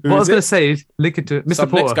 What I was going to say, link it to Mr. Some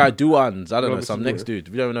Porter. next guy, Duans. I don't know. Robert Some next dude.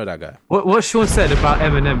 We don't know that guy. What Sean said about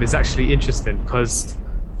Eminem is actually interesting because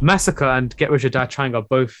Massacre and Get Rich or Die Trying are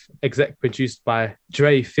both exec produced by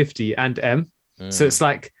Dre, 50, and M. So it's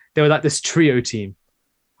like they were like this trio team.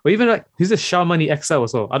 Or even like, who's this Shah Money XL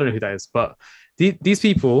as well? I don't know who that is, but these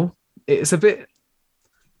people, it's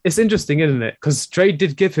interesting, isn't it? Because Dre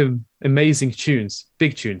did give him amazing tunes,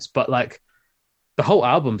 big tunes, but like the whole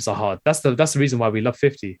albums are hard. That's the reason why we love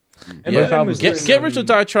 50. Yeah. was Get doing, Rich or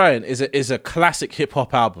Die Trying is a classic hip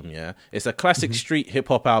hop album. Yeah, it's a classic street hip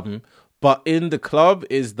hop album. But In the Club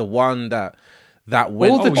is the one that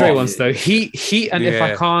went All the Dre off. ones though, Heat and If I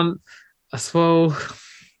Yeah. Can't as well.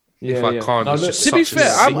 If I can't, No, it's look, just To be such a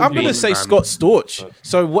fair, I'm going to single, say man. Scott Storch.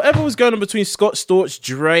 So whatever was going on between Scott Storch,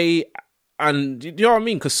 Dre, and you know what I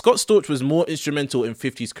mean? Because Scott Storch was more instrumental in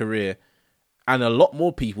 50's career and a lot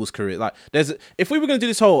more people's career. Like, if we were going to do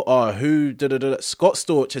this whole, Scott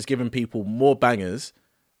Storch has given people more bangers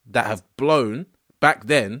that have blown back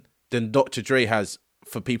then than Dr. Dre has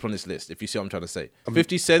for people on this list, if you see what I'm trying to say.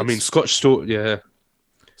 50 Cent. I mean, Scott Storch, yeah.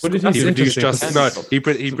 What did That's he do? interesting.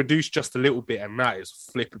 He produced just a little bit, and that is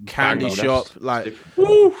flipping Candy bang. Shop, like.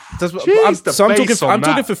 Jeez, the I'm bass on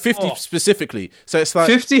talking that. for 50 specifically. So it's like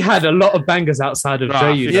 50 had a lot of bangers outside of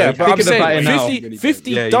Dre. You know? yeah, but I'm Thinking about it saying now.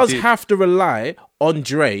 50 Yeah, he does did. have to rely on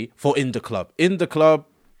Dre for In the Club. In the Club,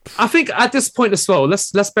 I think at this point as well,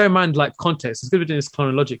 let's bear in mind like context. It's good we're doing this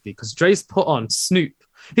chronologically because Dre's put on Snoop.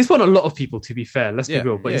 He's put on a lot of people, to be fair. Let's be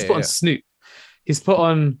real, but he's put on Snoop. He's put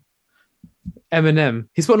on Eminem.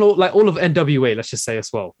 He's put on all of NWA. Let's just say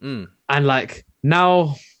as well. And like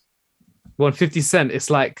now, on 50 Cent, it's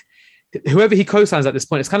like whoever he co-signs at this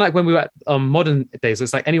point. It's kind of like when we were at modern days.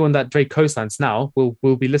 It's like anyone that Dre co-signs now,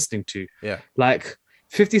 we'll be listening to. Yeah, like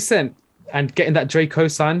 50 Cent and getting that Dre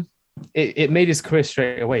co-sign. It made his career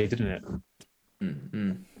straight away, didn't it?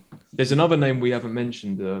 Mm-hmm. There's another name we haven't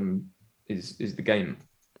mentioned. Is the Game,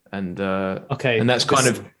 and and that's kind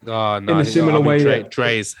of in a similar way that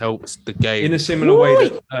Dre's helped the Game in a similar way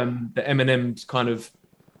that the Eminem's kind of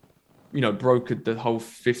brokered the whole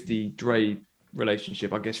 50 Dre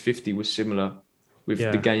relationship. I guess 50 was similar with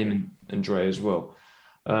the Game and Dre as well.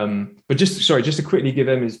 But just to quickly give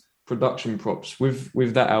him his production props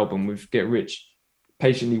with that album with Get Rich.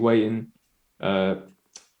 Patiently Waiting.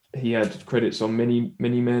 He had credits on Many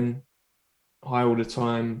Men, High All the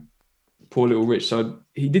Time, Poor Little Rich. So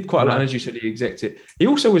he did quite a lot. And as you said, he exec'd it. He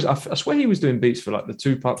also was, I swear he was doing beats for like the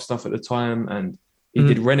Tupac stuff at the time. And he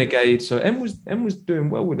did Renegade. So M was doing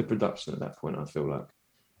well with the production at that point, I feel like.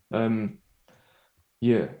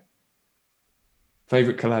 Yeah.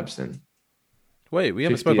 Favorite collabs then? Wait, we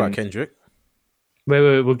haven't spoken about Kendrick. Wait,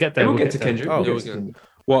 we'll get there. We'll get to Kendrick.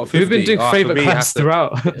 What, 50? We've been doing favorite class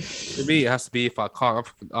throughout. For me, it has to be If I Can't.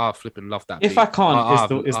 I flipping love that. If beat. I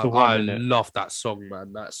Can't is the one. I love that song,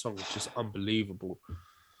 man. That song is just unbelievable.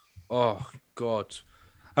 Oh God,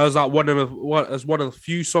 I was like one of the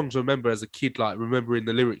few songs I remember as a kid, like remembering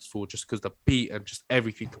the lyrics for, just because the beat and just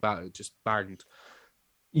everything about it just banged.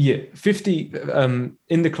 Yeah, 50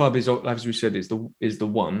 In the Club is, as we said, is the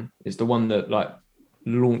one that like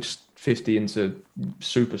launched 50 into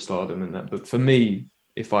superstardom and that. But for me,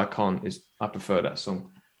 If I Can't I prefer that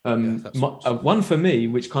song. One for me,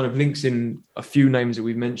 which kind of links in a few names that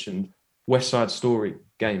we've mentioned, West Side Story,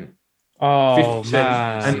 Game. Oh,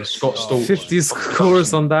 man. And Scott Storch. 50's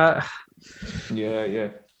chorus on that. Yeah.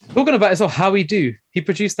 Talking about it as well, How We Do. He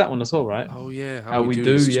produced that one as well, right? Oh, yeah. How We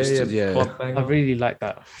Do, yeah. I really like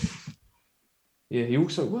that. Yeah, he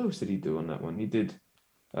also, what else did he do on that one? He did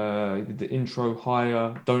the intro,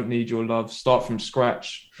 Higher, Don't Need Your Love, Start From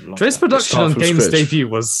Scratch. Dre's production on Game's debut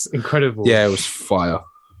was incredible. Yeah, it was fire.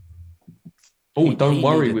 Oh, Don't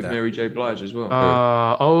Worry with Mary J. Blige as well.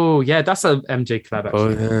 That's a MJ collab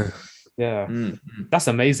actually. Oh, yeah. That's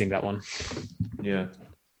amazing, that one. Yeah.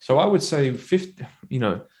 So I would say 50,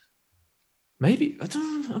 maybe,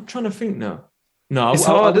 I'm trying to think now. No, it's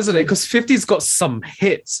hard, isn't it? Because 50's got some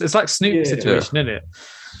hits. It's like Snoop's situation, isn't it?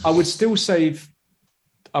 I would still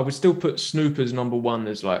put Snoop as number one,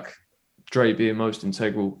 as like Dre being most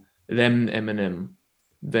integral, then Eminem,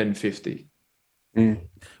 then 50.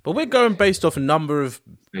 But we're going based off a number of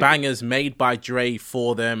bangers made by Dre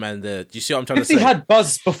for them, and do you see what I'm trying to say? 50 had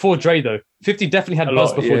buzz before Dre though. 50 definitely had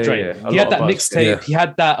buzz before Dre. Yeah. He had that mixtape. He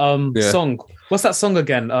had that song. What's that song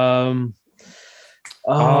again?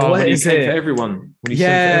 What is it? For everyone.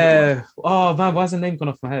 Oh man, why's the name gone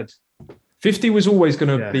off my head? 50 was always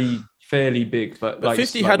going to be fairly big, but like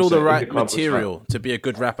 50 had all the right material to be a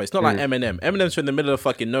good rapper. It's not like Eminem. Eminem's from the middle of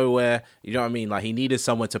fucking nowhere. You know what I mean? Like he needed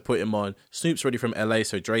someone to put him on. Snoop's already from LA,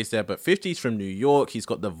 so Dre's there. But 50's from New York. He's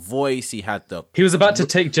got the voice. He was about to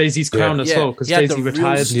take Jay-Z's crown as well because Jay-Z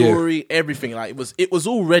retired. Story, everything. Like it was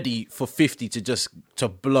all ready for 50 to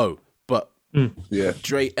blow. But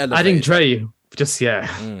Dre elevated. I think Dre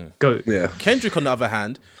go. Yeah. Kendrick on the other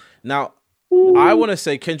hand, now. I want to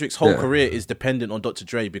say Kendrick's whole career is dependent on Dr.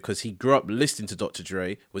 Dre because he grew up listening to Dr.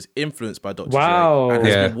 Dre, was influenced by Dr. Dre, and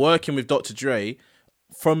has been working with Dr. Dre.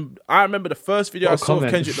 I remember the first video I saw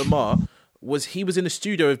of Kendrick Lamar was he was in the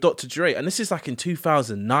studio with Dr. Dre, and this is like in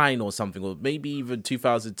 2009 or something, or maybe even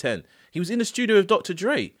 2010. He was in the studio with Dr.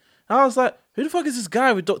 Dre. And I was like, who the fuck is this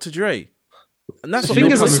guy with Dr. Dre? And that's the thing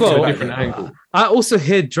is as well. I also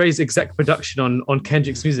hear Dre's exec production on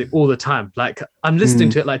Kendrick's music all the time. Like I'm listening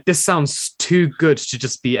to it, like this sounds too good to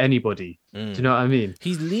just be anybody. Do you know what I mean?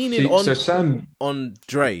 He's leaning on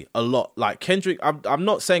Dre a lot. Like Kendrick, I'm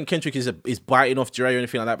not saying Kendrick is biting off Dre or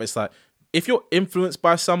anything like that, but it's like if you're influenced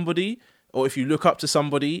by somebody or if you look up to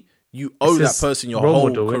somebody, you owe that person your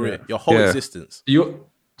whole career, your whole existence.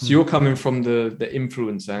 So you're coming from the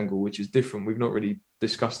influence angle, which is different. We've not really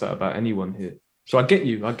discussed that about anyone here. So I get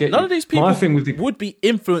you. None of these people would be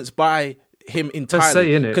influenced by him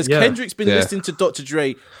entirely. Because Kendrick's been listening to Dr.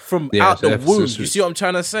 Dre from out the womb. You see what I'm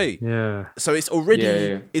trying to say? Yeah. So it's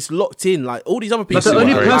already it's locked in. Like all these other people. But the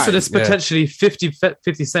only person is potentially 50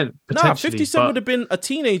 Cent. Nah, 50 Cent would have been a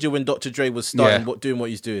teenager when Dr. Dre was starting doing what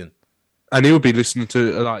he's doing. And he'll be listening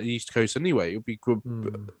to like the East Coast anyway. He'll be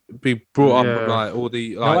brought up like all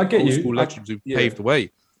the old school legends who paved the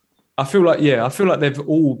way. I feel like they've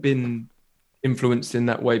all been influenced in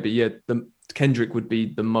that way. But Kendrick would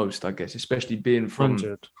be the most, I guess, especially being from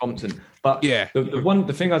Compton. But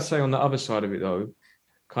the thing I'd say on the other side of it though,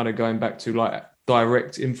 kind of going back to like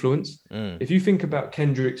direct influence. If you think about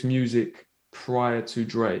Kendrick's music prior to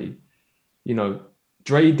Dre, you know,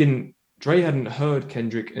 Dre hadn't heard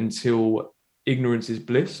Kendrick until Ignorance is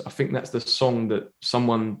Bliss. I think that's the song that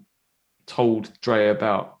someone told Dre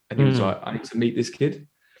about, and he was like, I need to meet this kid.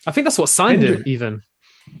 I think that's what signed him even.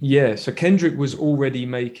 Yeah, so Kendrick was already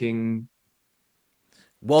making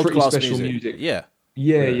world-class special music. Yeah.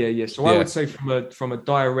 So I would say from a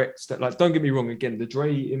direct step, like, don't get me wrong, again, the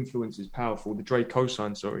Dre influence is powerful, the Dre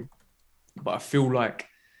cosign, sorry. But I feel like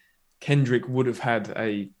Kendrick would have had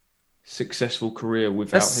a successful career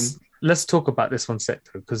without him. Let's talk about this one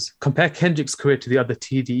sector, because compare Kendrick's career to the other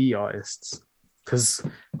TDE artists.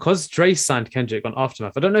 Because Dre signed Kendrick on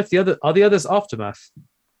Aftermath. I don't know if the others Aftermath.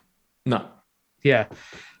 No. Yeah.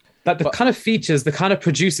 But the kind of features, the kind of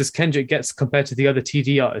producers Kendrick gets compared to the other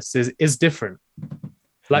TD artists is different.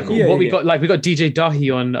 Like we got DJ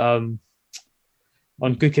Dahi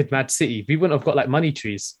on Good Kid, Mad City. We wouldn't have got like Money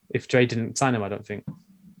Trees if Dre didn't sign him, I don't think.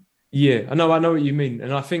 Yeah, I know what you mean.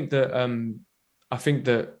 And I think that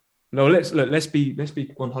no, let's be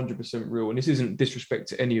 100% real. And this isn't disrespect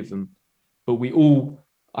to any of them, but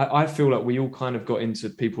I feel like we all kind of got into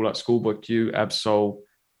people like Schoolboy Q, Absol,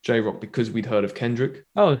 J-Rock because we'd heard of Kendrick.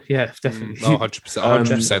 Oh, yeah, definitely.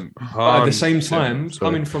 100%. But at the same time,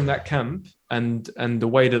 coming from that camp and the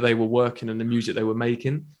way that they were working and the music they were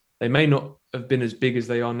making, they may not have been as big as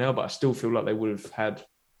they are now, but I still feel like they would have had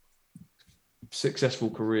successful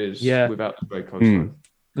careers without the Drake cosign.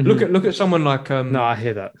 Look at someone like no, I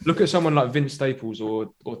hear that. Look at someone like Vince Staples or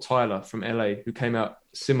Tyler from LA who came out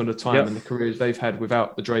similar time and the careers they've had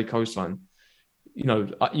without the Drake cosign. You know,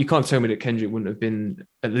 you can't tell me that Kendrick wouldn't have been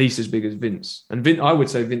at least as big as Vince. And I would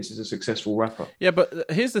say Vince is a successful rapper. Yeah, but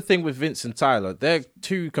here's the thing with Vince and Tyler. They're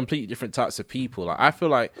two completely different types of people. Like, I feel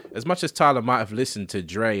like as much as Tyler might have listened to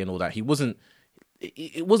Dre and all that, it wasn't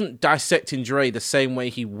dissecting Dre the same way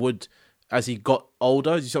he would as he got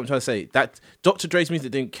older. You see what I'm trying to say? That Dr. Dre's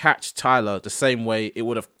music didn't catch Tyler the same way it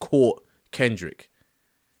would have caught Kendrick.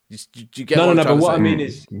 Do you get what I'm trying to say? But what I mean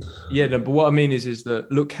is, but what I mean is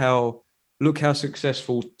that look how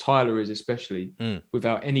successful Tyler is, especially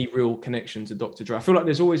without any real connection to Dr. Dre. I feel like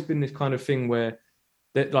there's always been this kind of thing where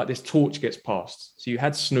like this torch gets passed. So you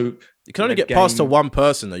had Snoop. You can only get passed to one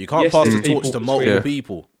person, though. You can't pass the torch to multiple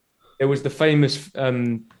people. There was the famous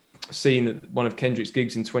scene at one of Kendrick's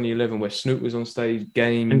gigs in 2011 where Snoop was on stage,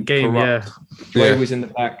 Game, Corrupt, Dre was in the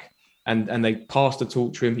back, and they passed the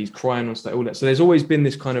torch to him. He's crying on stage, all that. So there's always been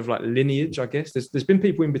this kind of like lineage, I guess. There's been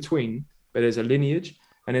people in between, but there's a lineage.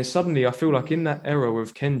 And then suddenly I feel like in that era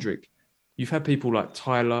of Kendrick, you've had people like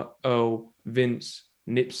Tyler, Earl, Vince,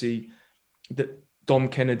 Nipsey, Dom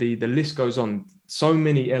Kennedy, the list goes on. So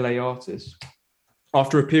many LA artists.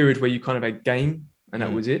 After a period where you kind of had Game and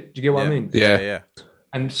that was it. Do you get what I mean? Yeah.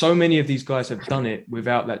 And so many of these guys have done it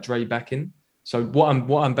without that Dre backing. So what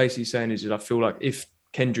I'm basically saying is that I feel like if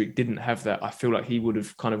Kendrick didn't have that, I feel like he would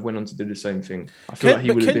have kind of went on to do the same thing. I feel like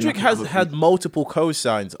he would have been. Kendrick has had multiple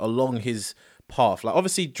cosigns along his path. Like,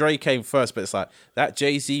 obviously Dre came first, but it's like that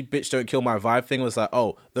Jay-Z "Bitch Don't Kill My Vibe" thing was like,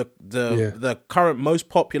 oh, the current most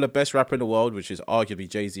popular best rapper in the world, which is arguably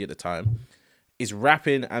Jay-Z at the time, is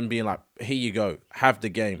rapping and being like, here you go, have the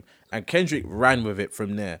game. And Kendrick ran with it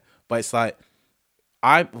from there. But it's like,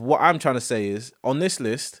 what I'm trying to say is, on this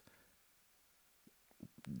list,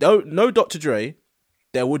 no Dr. Dre,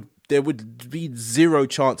 there would be zero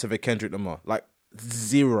chance of a Kendrick Lamar. Like,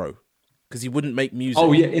 zero. Because he wouldn't make music.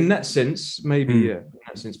 Oh yeah, in that sense, maybe in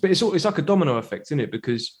that sense. But it's like a domino effect, isn't it?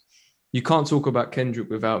 Because you can't talk about Kendrick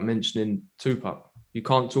without mentioning Tupac. You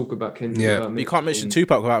can't talk about Kendrick without you can't mention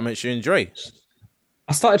Tupac without mentioning Dre.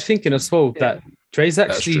 I started thinking as well that Dre's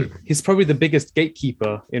he's probably the biggest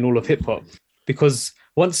gatekeeper in all of hip hop, because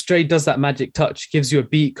once Dre does that magic touch, gives you a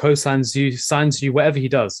beat, co-signs you, signs you, whatever he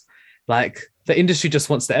does, like, the industry just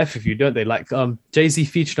wants to F with you, don't they? Like, Jay-Z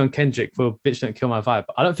featured on Kendrick for "Bitch Don't Kill My Vibe."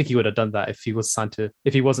 I don't think he would have done that if he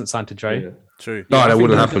wasn't signed to Dre. Yeah. True. No, that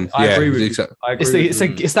wouldn't happen. I agree with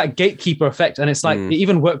it's that gatekeeper effect, and it's like it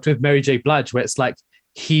even worked with Mary J. Blige, where it's like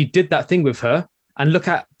he did that thing with her, and look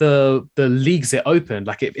at the leagues it opened.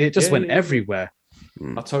 Like it just went everywhere.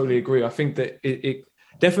 I totally agree. I think that it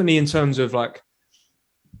definitely, in terms of like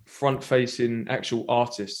front-facing actual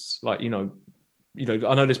artists, like, you know,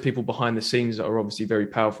 I know there's people behind the scenes that are obviously very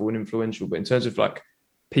powerful and influential, but in terms of like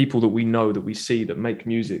people that we know, that we see, that make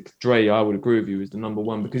music, Dre, I would agree with you, is the number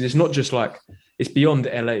one, because it's not just like, it's beyond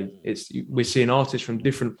LA. We're seeing artists from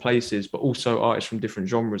different places, but also artists from different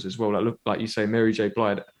genres as well. Like, look, like you say, Mary J.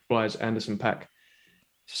 Blige, Anderson .Paak,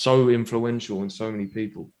 so influential in so many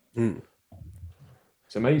people.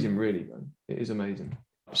 It's amazing, really, man. It is amazing.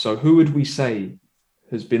 So who would we say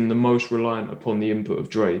has been the most reliant upon the input of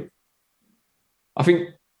Dre? I think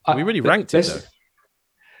we really ranked it though.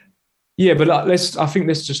 Yeah, but I think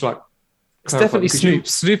let's just like. It's definitely Snoop.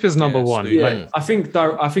 Snoop is number one. Snoop, yeah. I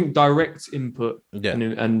think direct input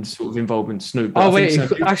and sort of involvement, Snoop. Oh wait,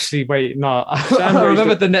 wait, no. I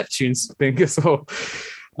remember the Neptunes thing as well.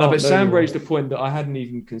 No, but Sam raised the point that I hadn't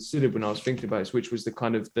even considered when I was thinking about this, which was the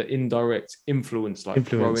kind of the indirect influence,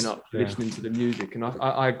 growing up, listening to the music. And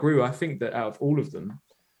I agree. I think that out of all of them,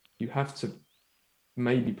 you have to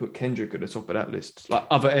maybe put Kendrick at the top of that list, like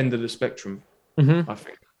other end of the spectrum. I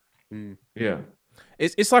think. Yeah.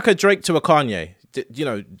 It's like a Drake to a Kanye. You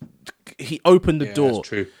know, he opened the door. That's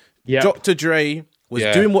true. Yeah. Dr. Dre was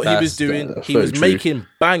doing what he was doing. He was making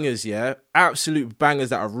bangers, absolute bangers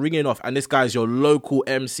that are ringing off. And this guy's your local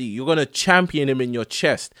MC. You're going to champion him in your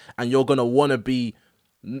chest, and you're going to want to be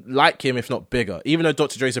like him, if not bigger. Even though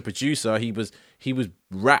Dr. Dre's a producer, he was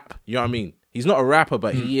rap. You know what I mean? He's not a rapper,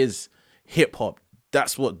 but he is hip hop.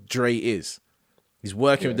 That's what Dre is. He's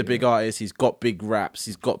working with the big artists. He's got big raps.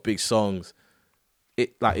 He's got big songs.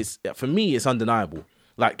 It's for me, it's undeniable.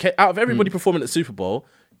 Like, out of everybody performing at the Super Bowl,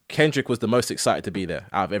 Kendrick was the most excited to be there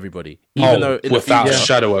out of everybody. Even though without a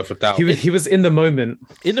shadow of a doubt, he was in the moment.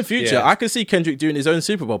 In the future, I could see Kendrick doing his own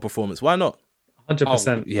Super Bowl performance. Why not?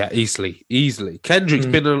 100%. Yeah, easily. Kendrick's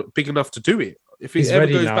been big enough to do it. If he ever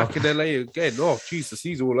goes back in LA again, oh Jesus,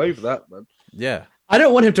 he's all over that, man. Yeah. I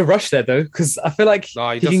don't want him to rush there though, because I feel like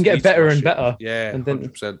he can get better and better. Yeah, and then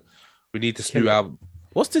 100%. We need this new album.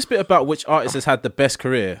 What's this bit about which artist has had the best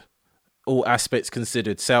career? All aspects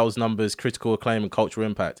considered, sales numbers, critical acclaim, and cultural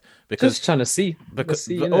impact. Because just trying to see. This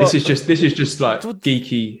is just like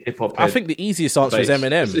geeky hip hop. I think the easiest answer is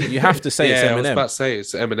Eminem. You have to say it's Eminem. I was about to say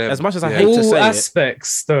it's Eminem. As much as I hate to say all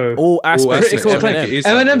aspects, though. All aspects. Critical acclaim.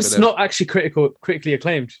 Eminem's Eminem. not actually critically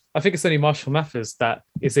acclaimed. I think it's only Marshall Mathers that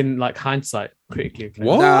is in like hindsight critically acclaimed.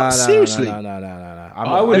 What? Seriously? No.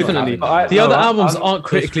 I would definitely. The other albums aren't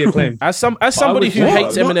critically acclaimed. As somebody who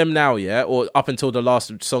hates Eminem now, or up until the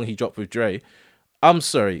last song he dropped with Dre, I'm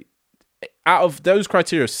sorry. Out of those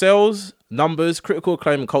criteria, sales, numbers, critical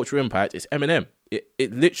acclaim, and cultural impact, it's Eminem.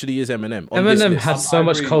 It literally is Eminem. Eminem has so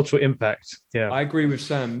much cultural impact. Yeah, I agree with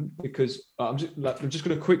Sam, because I'm just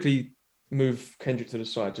going to quickly move Kendrick to the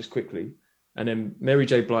side, just quickly, and then Mary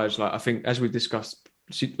J. Blige. Like, I think, as we've discussed,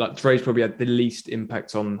 Dre's probably had the least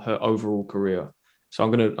impact on her overall career. So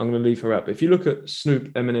I'm gonna leave her out. But if you look at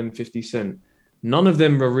Snoop, Eminem, 50 Cent, none of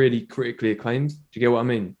them are really critically acclaimed. Do you get what I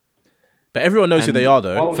mean? But everyone knows who they are,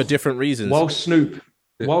 though, for different reasons. While Snoop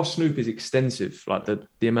is extensive, like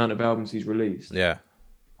the amount of albums he's released. Yeah,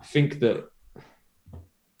 I think that.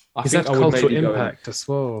 He's had cultural impact as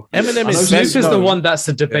well. Eminem is Snoop best is known. the one that's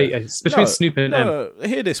the debate. It's between Snoop and M. No,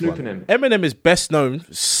 hear this Snoop one. and M. Eminem is best known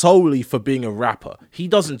solely for being a rapper. He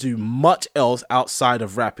doesn't do much else outside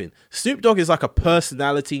of rapping. Snoop Dogg is like a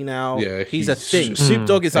personality now. Yeah, he's a thing. Snoop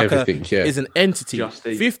Dogg is like is an entity.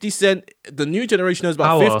 50 Cent, the new generation knows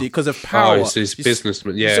about 50 because of power. It's his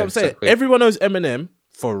businessman. Yeah, what I'm saying. Everyone knows Eminem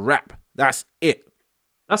for rap. That's it.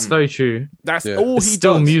 That's very true. That's all it's he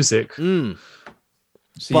still does. music.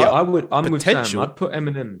 So yeah, I'm with Sam. I'd put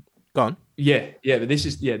Eminem. Go on. Yeah, but this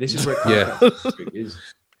is where it comes back to Kendrick.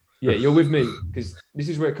 You're with me, because this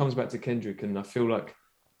is where it comes back to Kendrick, and I feel like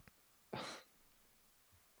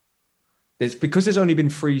there's only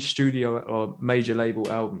been 3 studio or major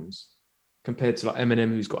label albums compared to like Eminem,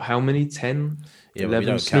 who's got how many? 10,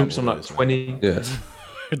 11. Snoop's on like 20. Yeah,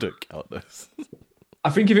 I don't count those.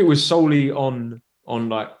 I think if it was solely on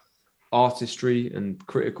like artistry and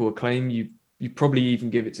critical acclaim, you probably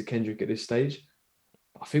even give it to Kendrick at this stage.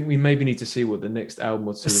 I think we maybe need to see what the next album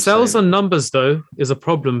or two is. Sales and numbers, though, is a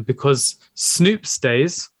problem, because Snoop's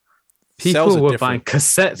days, people were buying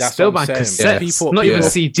cassettes. They were buying cassettes, not even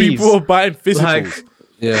CDs. People were buying physicals.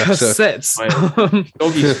 Like, cassettes.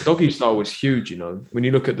 Doggy Style was huge, you know. When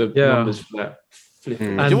you look at the numbers for that,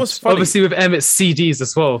 flipping. And what's funny? obviously with M, it's CDs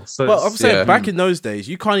as well. So Well, I'm saying Yeah. back in those days,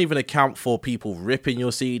 you can't even account for people ripping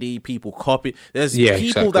your CD, people copy. There's Yeah,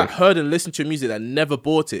 people exactly. that heard and listened to your music that never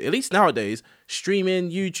bought it. At least nowadays,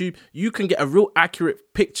 streaming, YouTube, you can get a real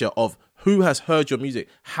accurate picture of who has heard your music,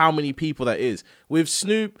 how many people that is. With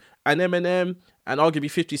Snoop and Eminem and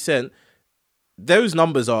arguably 50 Cent, those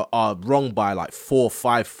numbers are wrong by like 4 or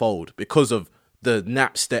 5-fold because of the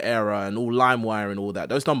Napster era and all LimeWire and all that.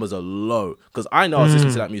 Those numbers are low because I know I was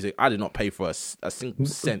listening to that music. I did not pay for a single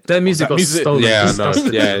cent. their of music that got stolen. Yeah, I It's know.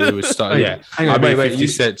 disgusting. Yeah, it was. Yeah, Hang on, I mean, wait, 50 you-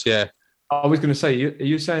 cents. Yeah, I was going to say, are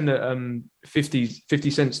you saying that 50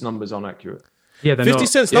 cents numbers aren't accurate? Yeah, they're 50 not.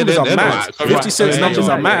 Cent's Yeah, numbers they're are not mad. right. 50 Cent's Yeah, numbers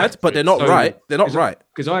yeah, are yeah. mad, but they're not So- right. They're not Is it- right.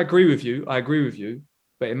 Because I agree with you.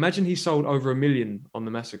 But imagine he sold over 1 million on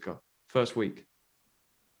the Massacre first week.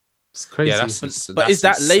 It's crazy. yeah. That's But is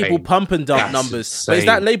that insane. label pump and dump That's numbers? But is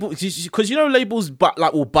that insane. label because you know labels but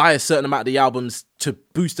like will buy a certain amount of the albums to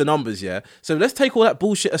boost the numbers, yeah? So let's take all that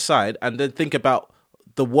bullshit aside and then think about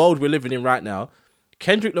the world we're living in right now.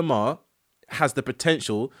 Kendrick Lamar has the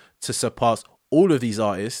potential to surpass all of these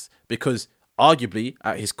artists because arguably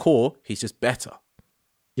at his core he's just better.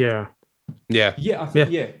 Yeah. Yeah, Yeah,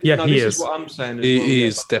 Yeah, No, he this is. is what I'm saying. As He well, yeah.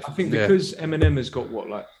 is But I think definitely, yeah. because Eminem has got what,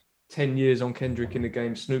 like 10 years on Kendrick in the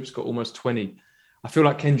game. Snoop's got almost 20. I feel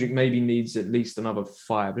like Kendrick maybe needs at least another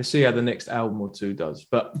 5. Let's see how the next album or two does.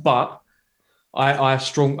 But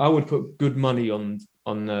I would put good money on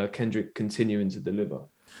Kendrick continuing to deliver.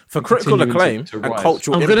 For critical Continuing acclaim to and rise.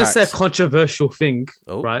 cultural I'm going to say a impact. controversial thing,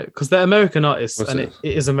 Oh. right? Because they're American artists What's and it?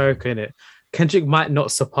 it is America in it. Kendrick might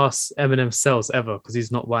not surpass Eminem's sales ever because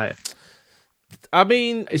he's not white. I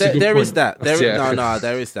mean, It's a good there is point. that. There Yeah.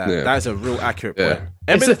 there is that. Yeah. That's a real accurate Yeah. point.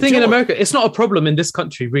 It's the Eminem- thing do you in know what? America. It's not a problem in this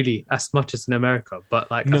country really as much as in America. But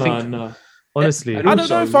like, I think No. honestly, And I don't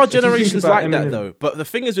also, know if our if you think generation's about like that Eminem- though. But the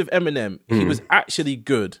thing is with Eminem, he was actually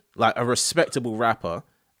good, like a respectable rapper,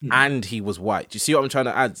 and he was white. Do you see what I'm trying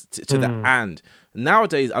to add to the and?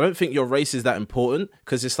 Nowadays, I don't think your race is that important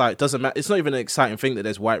because it's like doesn't matter. It's not even an exciting thing that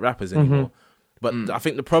there's white rappers anymore. But I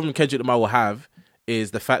think the problem Kendrick Lamar will have is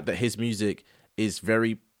the fact that his music is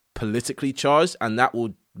very politically charged, and that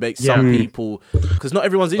will make some people because not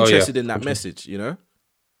everyone's interested in that message. You know?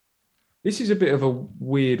 This is a bit of a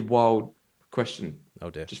weird, wild question. Oh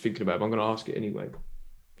dear. Just thinking about it, but I'm going to ask it anyway.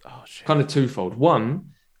 Oh shit. Kind of twofold. One,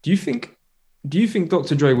 do you think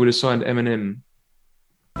Dr. Dre would have signed Eminem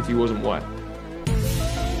if he wasn't white?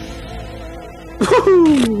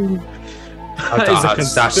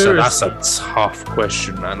 That's that's a tough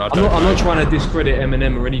question, man. I'm not trying to discredit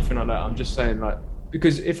Eminem or anything like that. I'm just saying, like,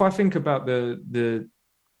 because if I think about the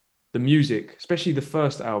music, especially the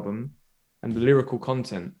first album and the lyrical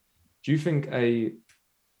content, do you think a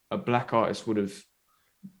black artist would have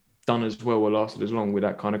done as well or lasted as long with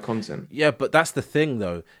that kind of content? Yeah, but that's the thing,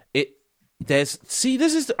 though. This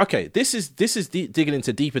is digging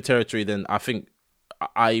into deeper territory than I think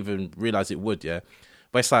I even realized it would. Yeah,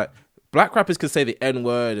 but it's like black rappers can say the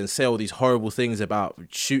N-word and say all these horrible things about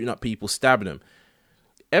shooting up people, stabbing them.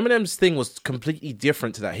 Eminem's thing was completely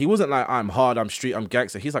different to that. He wasn't like, I'm hard, I'm street, I'm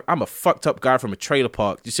gangster. He's like, I'm a fucked up guy from a trailer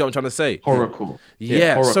park. Do you see what I'm trying to say? Horrible.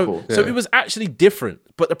 Yeah, horrible. so it was actually different.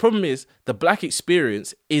 But the problem is the black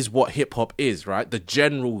experience is what hip hop is, right? The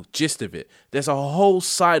general gist of it. There's a whole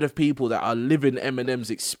side of people that are living Eminem's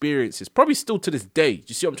experiences, probably still to this day. Do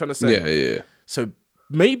you see what I'm trying to say? Yeah. So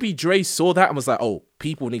maybe Dre saw that and was like, "Oh,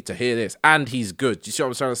 people need to hear this," and he's good. Do you see what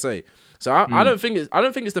I'm trying to say? So I don't think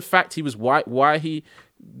it's the fact he was white. Why he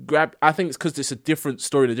grabbed? I think it's because it's a different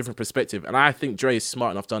story, and a different perspective. And I think Dre is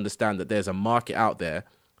smart enough to understand that there's a market out there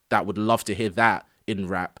that would love to hear that in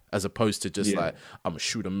rap, as opposed to just like, "I'm gonna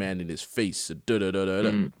shoot a man in his face." And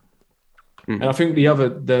I think the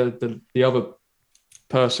other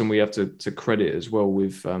person we have to credit as well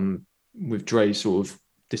with Dre's sort of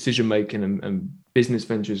decision making and business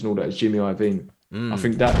ventures and all that is Jimmy Iovine. I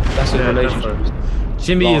think that's a relationship.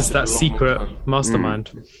 Jimmy is lasted that a long secret time.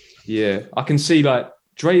 mastermind. Yeah, I can see like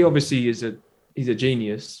Dre obviously he's a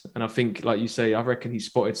genius, and I think like you say, I reckon he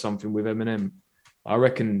spotted something with Eminem. I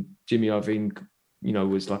reckon Jimmy Iovine,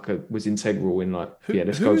 was integral in like,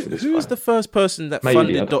 let's go for this. Who was guy. the first person that Maybe, I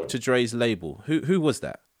funded don't know. Dr. Dre's label? Who was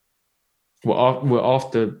that? Well,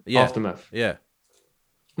 after Yeah. Aftermath. Yeah,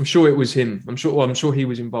 I'm sure it was him. I'm sure he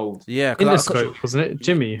was involved. yeah. 'cause Interscope, wasn't it?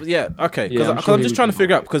 Jimmy. Yeah, okay. Yeah, I'm Because sure I'm he just was trying to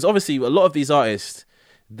figure out, involved. because obviously a lot of these artists,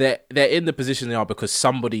 they're in the position they are because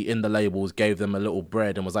somebody in the labels gave them a little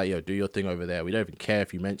bread and was like, "Yo, do your thing over there. We don't even care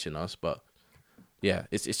if you mention us." But yeah,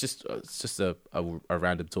 it's just a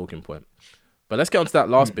random talking point. But let's get on to that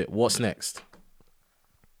last bit. What's next?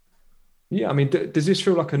 Yeah, I mean, does this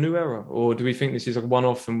feel like a new era, or do we think this is a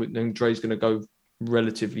one-off and Dre's going to go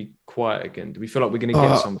relatively quiet again? Do we feel like we're going to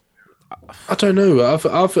get something? I don't know.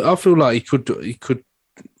 I feel like he could.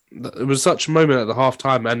 It was such a moment at the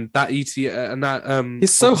halftime, and that ET and that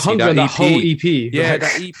he's so hungry on that whole EP. Yeah,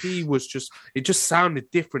 that EP was just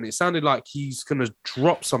sounded different. It sounded like he's gonna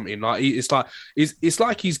drop something. Like it's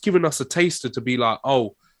like he's giving us a taster to be like,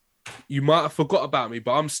 oh, you might have forgot about me,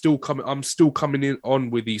 but I'm still coming in on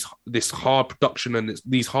with this hard production and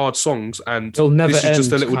these hard songs, and it'll never this is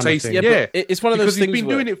just a little taste. Yeah, it's one of those things he's been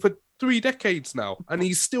doing it for 3 decades now, and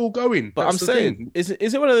he's still going. But I'm saying, is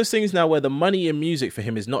it one of those things now where the money in music for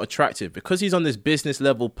him is not attractive because he's on this business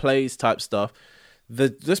level plays type stuff?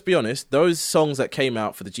 Let's be honest, those songs that came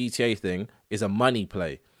out for the GTA thing is a money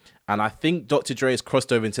play. And I think Dr. Dre has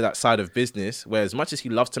crossed over into that side of business where, as much as he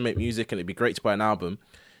loves to make music and it'd be great to buy an album,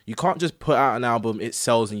 you can't just put out an album, it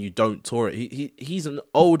sells, and you don't tour it. He's an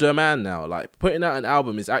older man now. Like, putting out an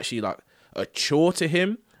album is actually like a chore to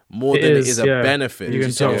him more than it is a benefit. You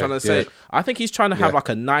see what I'm trying to say? I think he's trying to have like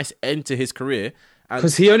a nice end to his career.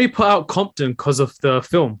 Because he only put out Compton because of the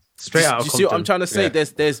film. Straight out of Compton. You see what I'm trying to say?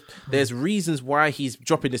 There's reasons why he's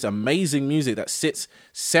dropping this amazing music that sits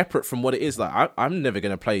separate from what it is. Like, I'm never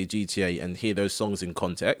going to play GTA and hear those songs in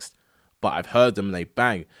context, but I've heard them and they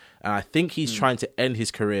bang. And I think he's trying to end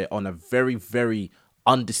his career on a very, very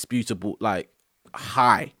undisputable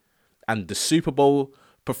high. And the Super Bowl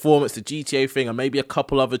performance, the GTA thing, and maybe a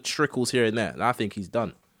couple other trickles here and there. And I think he's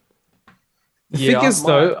done. The thing is,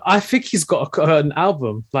 though, I think he's got an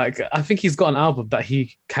album. Like, I think he's got an album that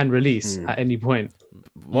he can release at any point.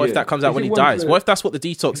 What if that comes out when he dies? What if that's what the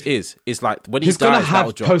detox is? It's like when he's gonna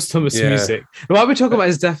have posthumous music. Why are we talking about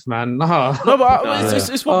his death, man? No, but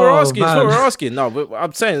it's what we're asking. It's what we're asking. No, but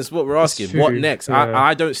I'm saying it's what we're asking. What next? Yeah.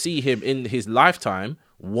 I don't see him in his lifetime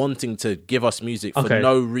wanting to give us music for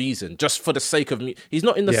no reason, just for the sake of me. He's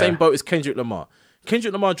not in the same boat as Kendrick Lamar.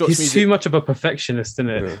 Kendrick Lamar drops music. He's too much of a perfectionist, isn't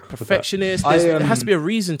it? Yeah. Perfectionist. There has to be a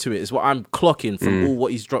reason to it, is what I'm clocking from all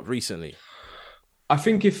what he's dropped recently. I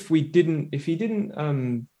think if he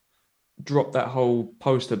didn't drop that whole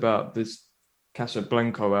post about this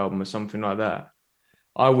Casablanca album or something like that,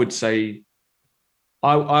 I would say,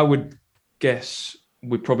 I would guess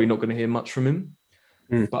we're probably not going to hear much from him.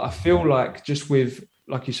 But I feel like just with,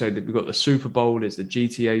 like you said, that we've got the Super Bowl, there's the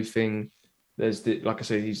GTA thing, there's like I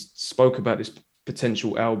said, he's spoke about this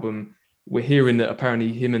potential album. We're hearing that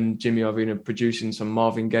apparently him and Jimmy Iovine are producing some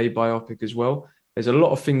Marvin Gaye biopic as well. There's a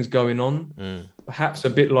lot of things going on. Perhaps a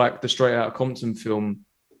bit like the Straight Outta Compton film,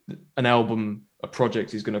 an album, a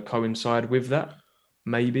project is going to coincide with that,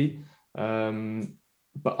 maybe. But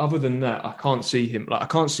other than that, I can't see him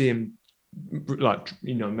like,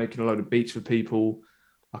 you know, making a load of beats for people.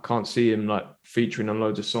 I can't see him like featuring on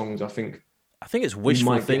loads of songs. I think it's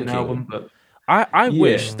wishful thinking. Album, but I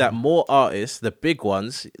wish that more artists, the big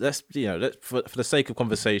ones, for the sake of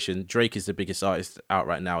conversation, Drake is the biggest artist out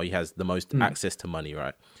right now. He has the most access to money,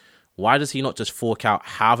 right? Why does he not just fork out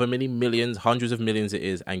however many millions, hundreds of millions it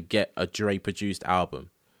is, and get a Dre produced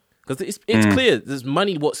album? Because it's clear there's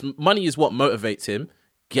money. Money is what motivates him.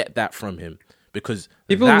 Get that from him. Because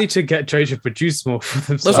people need to get Dre to produce more for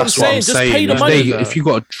themselves. That's what I'm saying. Just pay the money. If you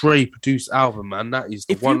got a Dre produced album, man, that is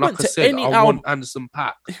the one. Like I said, I want Anderson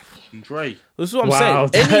 .Paak and Dre. That's what I'm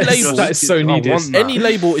saying. Any label that is so needed. Any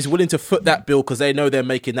label is willing to foot that bill because they know they're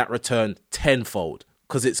making that return tenfold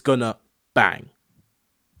because it's gonna bang.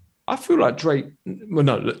 I feel like Drake. Well,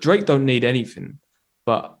 no, look, Drake don't need anything,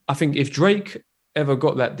 but I think if Drake ever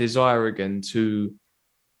got that desire again to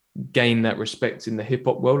gain that respect in the hip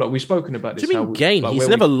hop world, like we've spoken about this. Do you mean gain? He's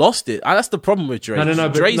never lost it. That's the problem with Drake. No.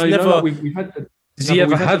 Dre's never. We've had the, Does he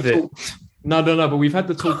ever have it? No. But we've had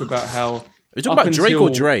to talk about how. Are you talking about Drake or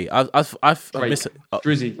Dre? I've missed it.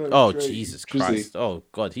 Drizzy. Oh, Dre. Jesus Drizzy. Christ. Oh,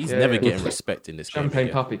 God. He's never getting respect in this Champagne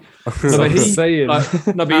game. puppy. No,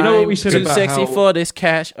 but you know what we said too about sexy how, for this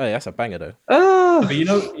cash. Oh, yeah, that's a banger, though. But you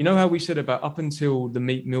know how we said about up until the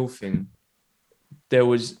Meek Mill thing, there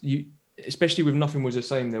was, especially with Nothing Was the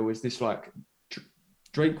Same, there was this like,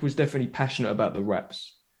 Drake was definitely passionate about the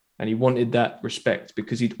raps and he wanted that respect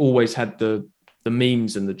because he'd always had the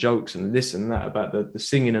memes and the jokes and this and that about the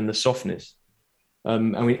singing and the softness.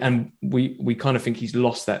 And we kind of think he's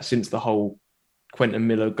lost that since the whole Quentin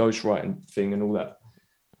Miller ghostwriting thing and all that.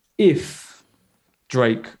 If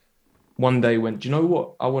Drake one day went, do you know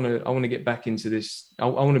what? I want to get back into this. I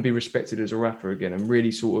want to be respected as a rapper again, and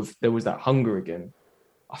really sort of there was that hunger again.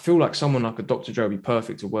 I feel like someone like a Dr. Dre would be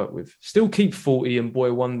perfect to work with. Still keep 40 and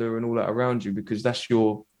Boy Wonder and all that around you because that's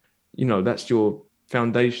your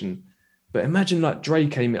foundation. But imagine like Dre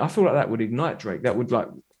came in. I feel like that would ignite Drake. That would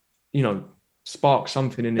spark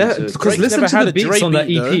something in him. Because listen to the beats on that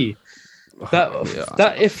EP.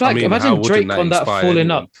 That if like I mean, how imagine wouldn't Drake that on that inspire Falling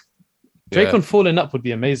anyone? Up. Drake Yeah. on Falling Up would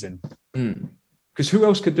be amazing. Because who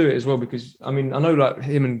else could do it as well? Because I mean, I know like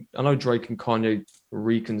I know Drake and Kanye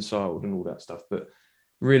reconciled and all that stuff, but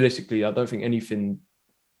realistically, I don't think anything.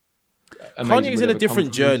 amazing Kanye's would in a ever different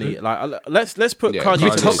come from journey. it. Like, let's put Yeah, Kanye You're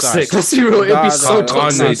to the toxic. side. Let's be real. It'd be so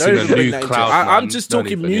toxic. Kanye's in a Don't new even bring that into it. cloud, I'm man. just Don't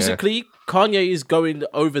talking even, yeah. musically. Kanye is going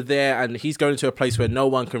over there, and he's going to a place where no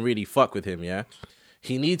one can really fuck with him. Yeah,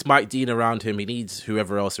 he needs Mike Dean around him. He needs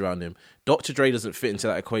whoever else around him. Dr. Dre doesn't fit into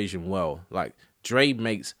that equation well. Like, Dre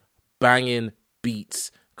makes banging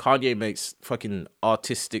beats. Kanye makes fucking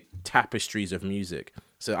artistic tapestries of music.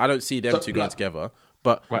 So I don't see them two going together.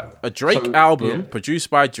 But Right. a Drake So, album yeah. produced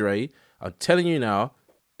by Dre, I'm telling you now,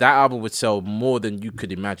 that album would sell more than you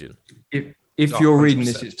could imagine. If you're reading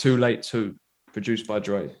this, it's too late to produced by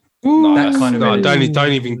Dre. No, That kind of energy.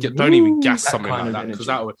 don't even gas That something kind like of that, because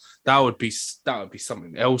energy. that would be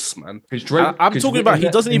something else, man. Because Drake, I'm talking about he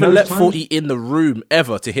doesn't even let 40 in the room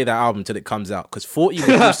ever to hear that album till it comes out, because 40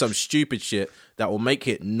 will do some stupid shit that will make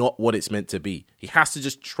it not what it's meant to be. He has to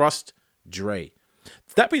just trust Dre.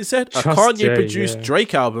 That being said, a Trust Kanye Dre, produced yeah.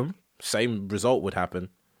 Drake album, same result would happen.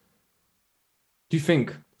 Do you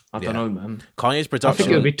think? I Yeah. don't know, man. Kanye's I production,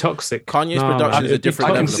 think it would be toxic. Kanye's No, production is a it'd be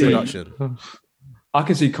different level of toxic. production. I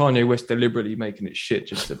can see Kanye West deliberately making it shit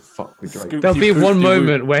just to fuck with Drake. There'll be He one would-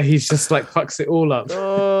 moment where he's just like fucks it all up.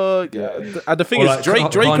 Oh, yeah. And the thing Or is, like Drake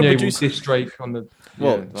can Kanye will produce. diss Drake on the.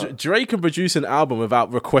 Well, yeah, like- Drake can produce an album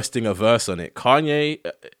without requesting a verse on it. Kanye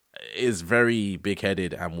is very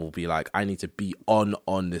big-headed and will be like, I need to be on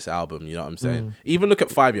this album. You know what I'm saying? Even look at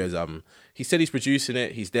 5 Years album. He said he's producing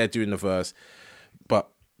it. He's there doing the verse. But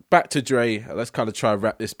back to Dre. Let's kind of try and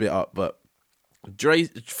wrap this bit up. But Dre,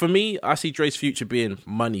 for me, I see Dre's future being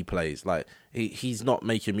money plays. Like, he's not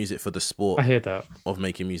making music for the sport I hear that. of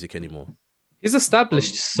making music anymore. He's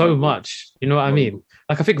established so much. You know what I mean?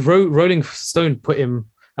 Like, I think Rolling Stone put him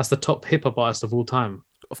as the top hip hop artist of all time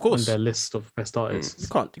Of on course, their list of best artists.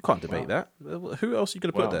 you can't debate that. Who else are you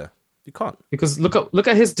going to put Wow. there? You can't. Because look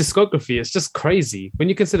at his discography. It's just crazy when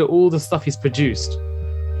you consider all the stuff he's produced.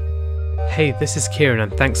 Hey, this is Kieran,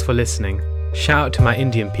 and thanks for listening. Shout out to my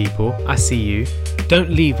Indian people. I see you. Don't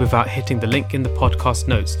leave without hitting the link in the podcast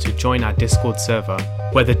notes to join our Discord server,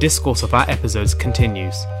 where the discourse of our episodes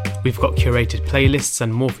continues. We've got curated playlists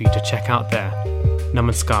and more for you to check out there.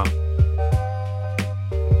 Namaskar.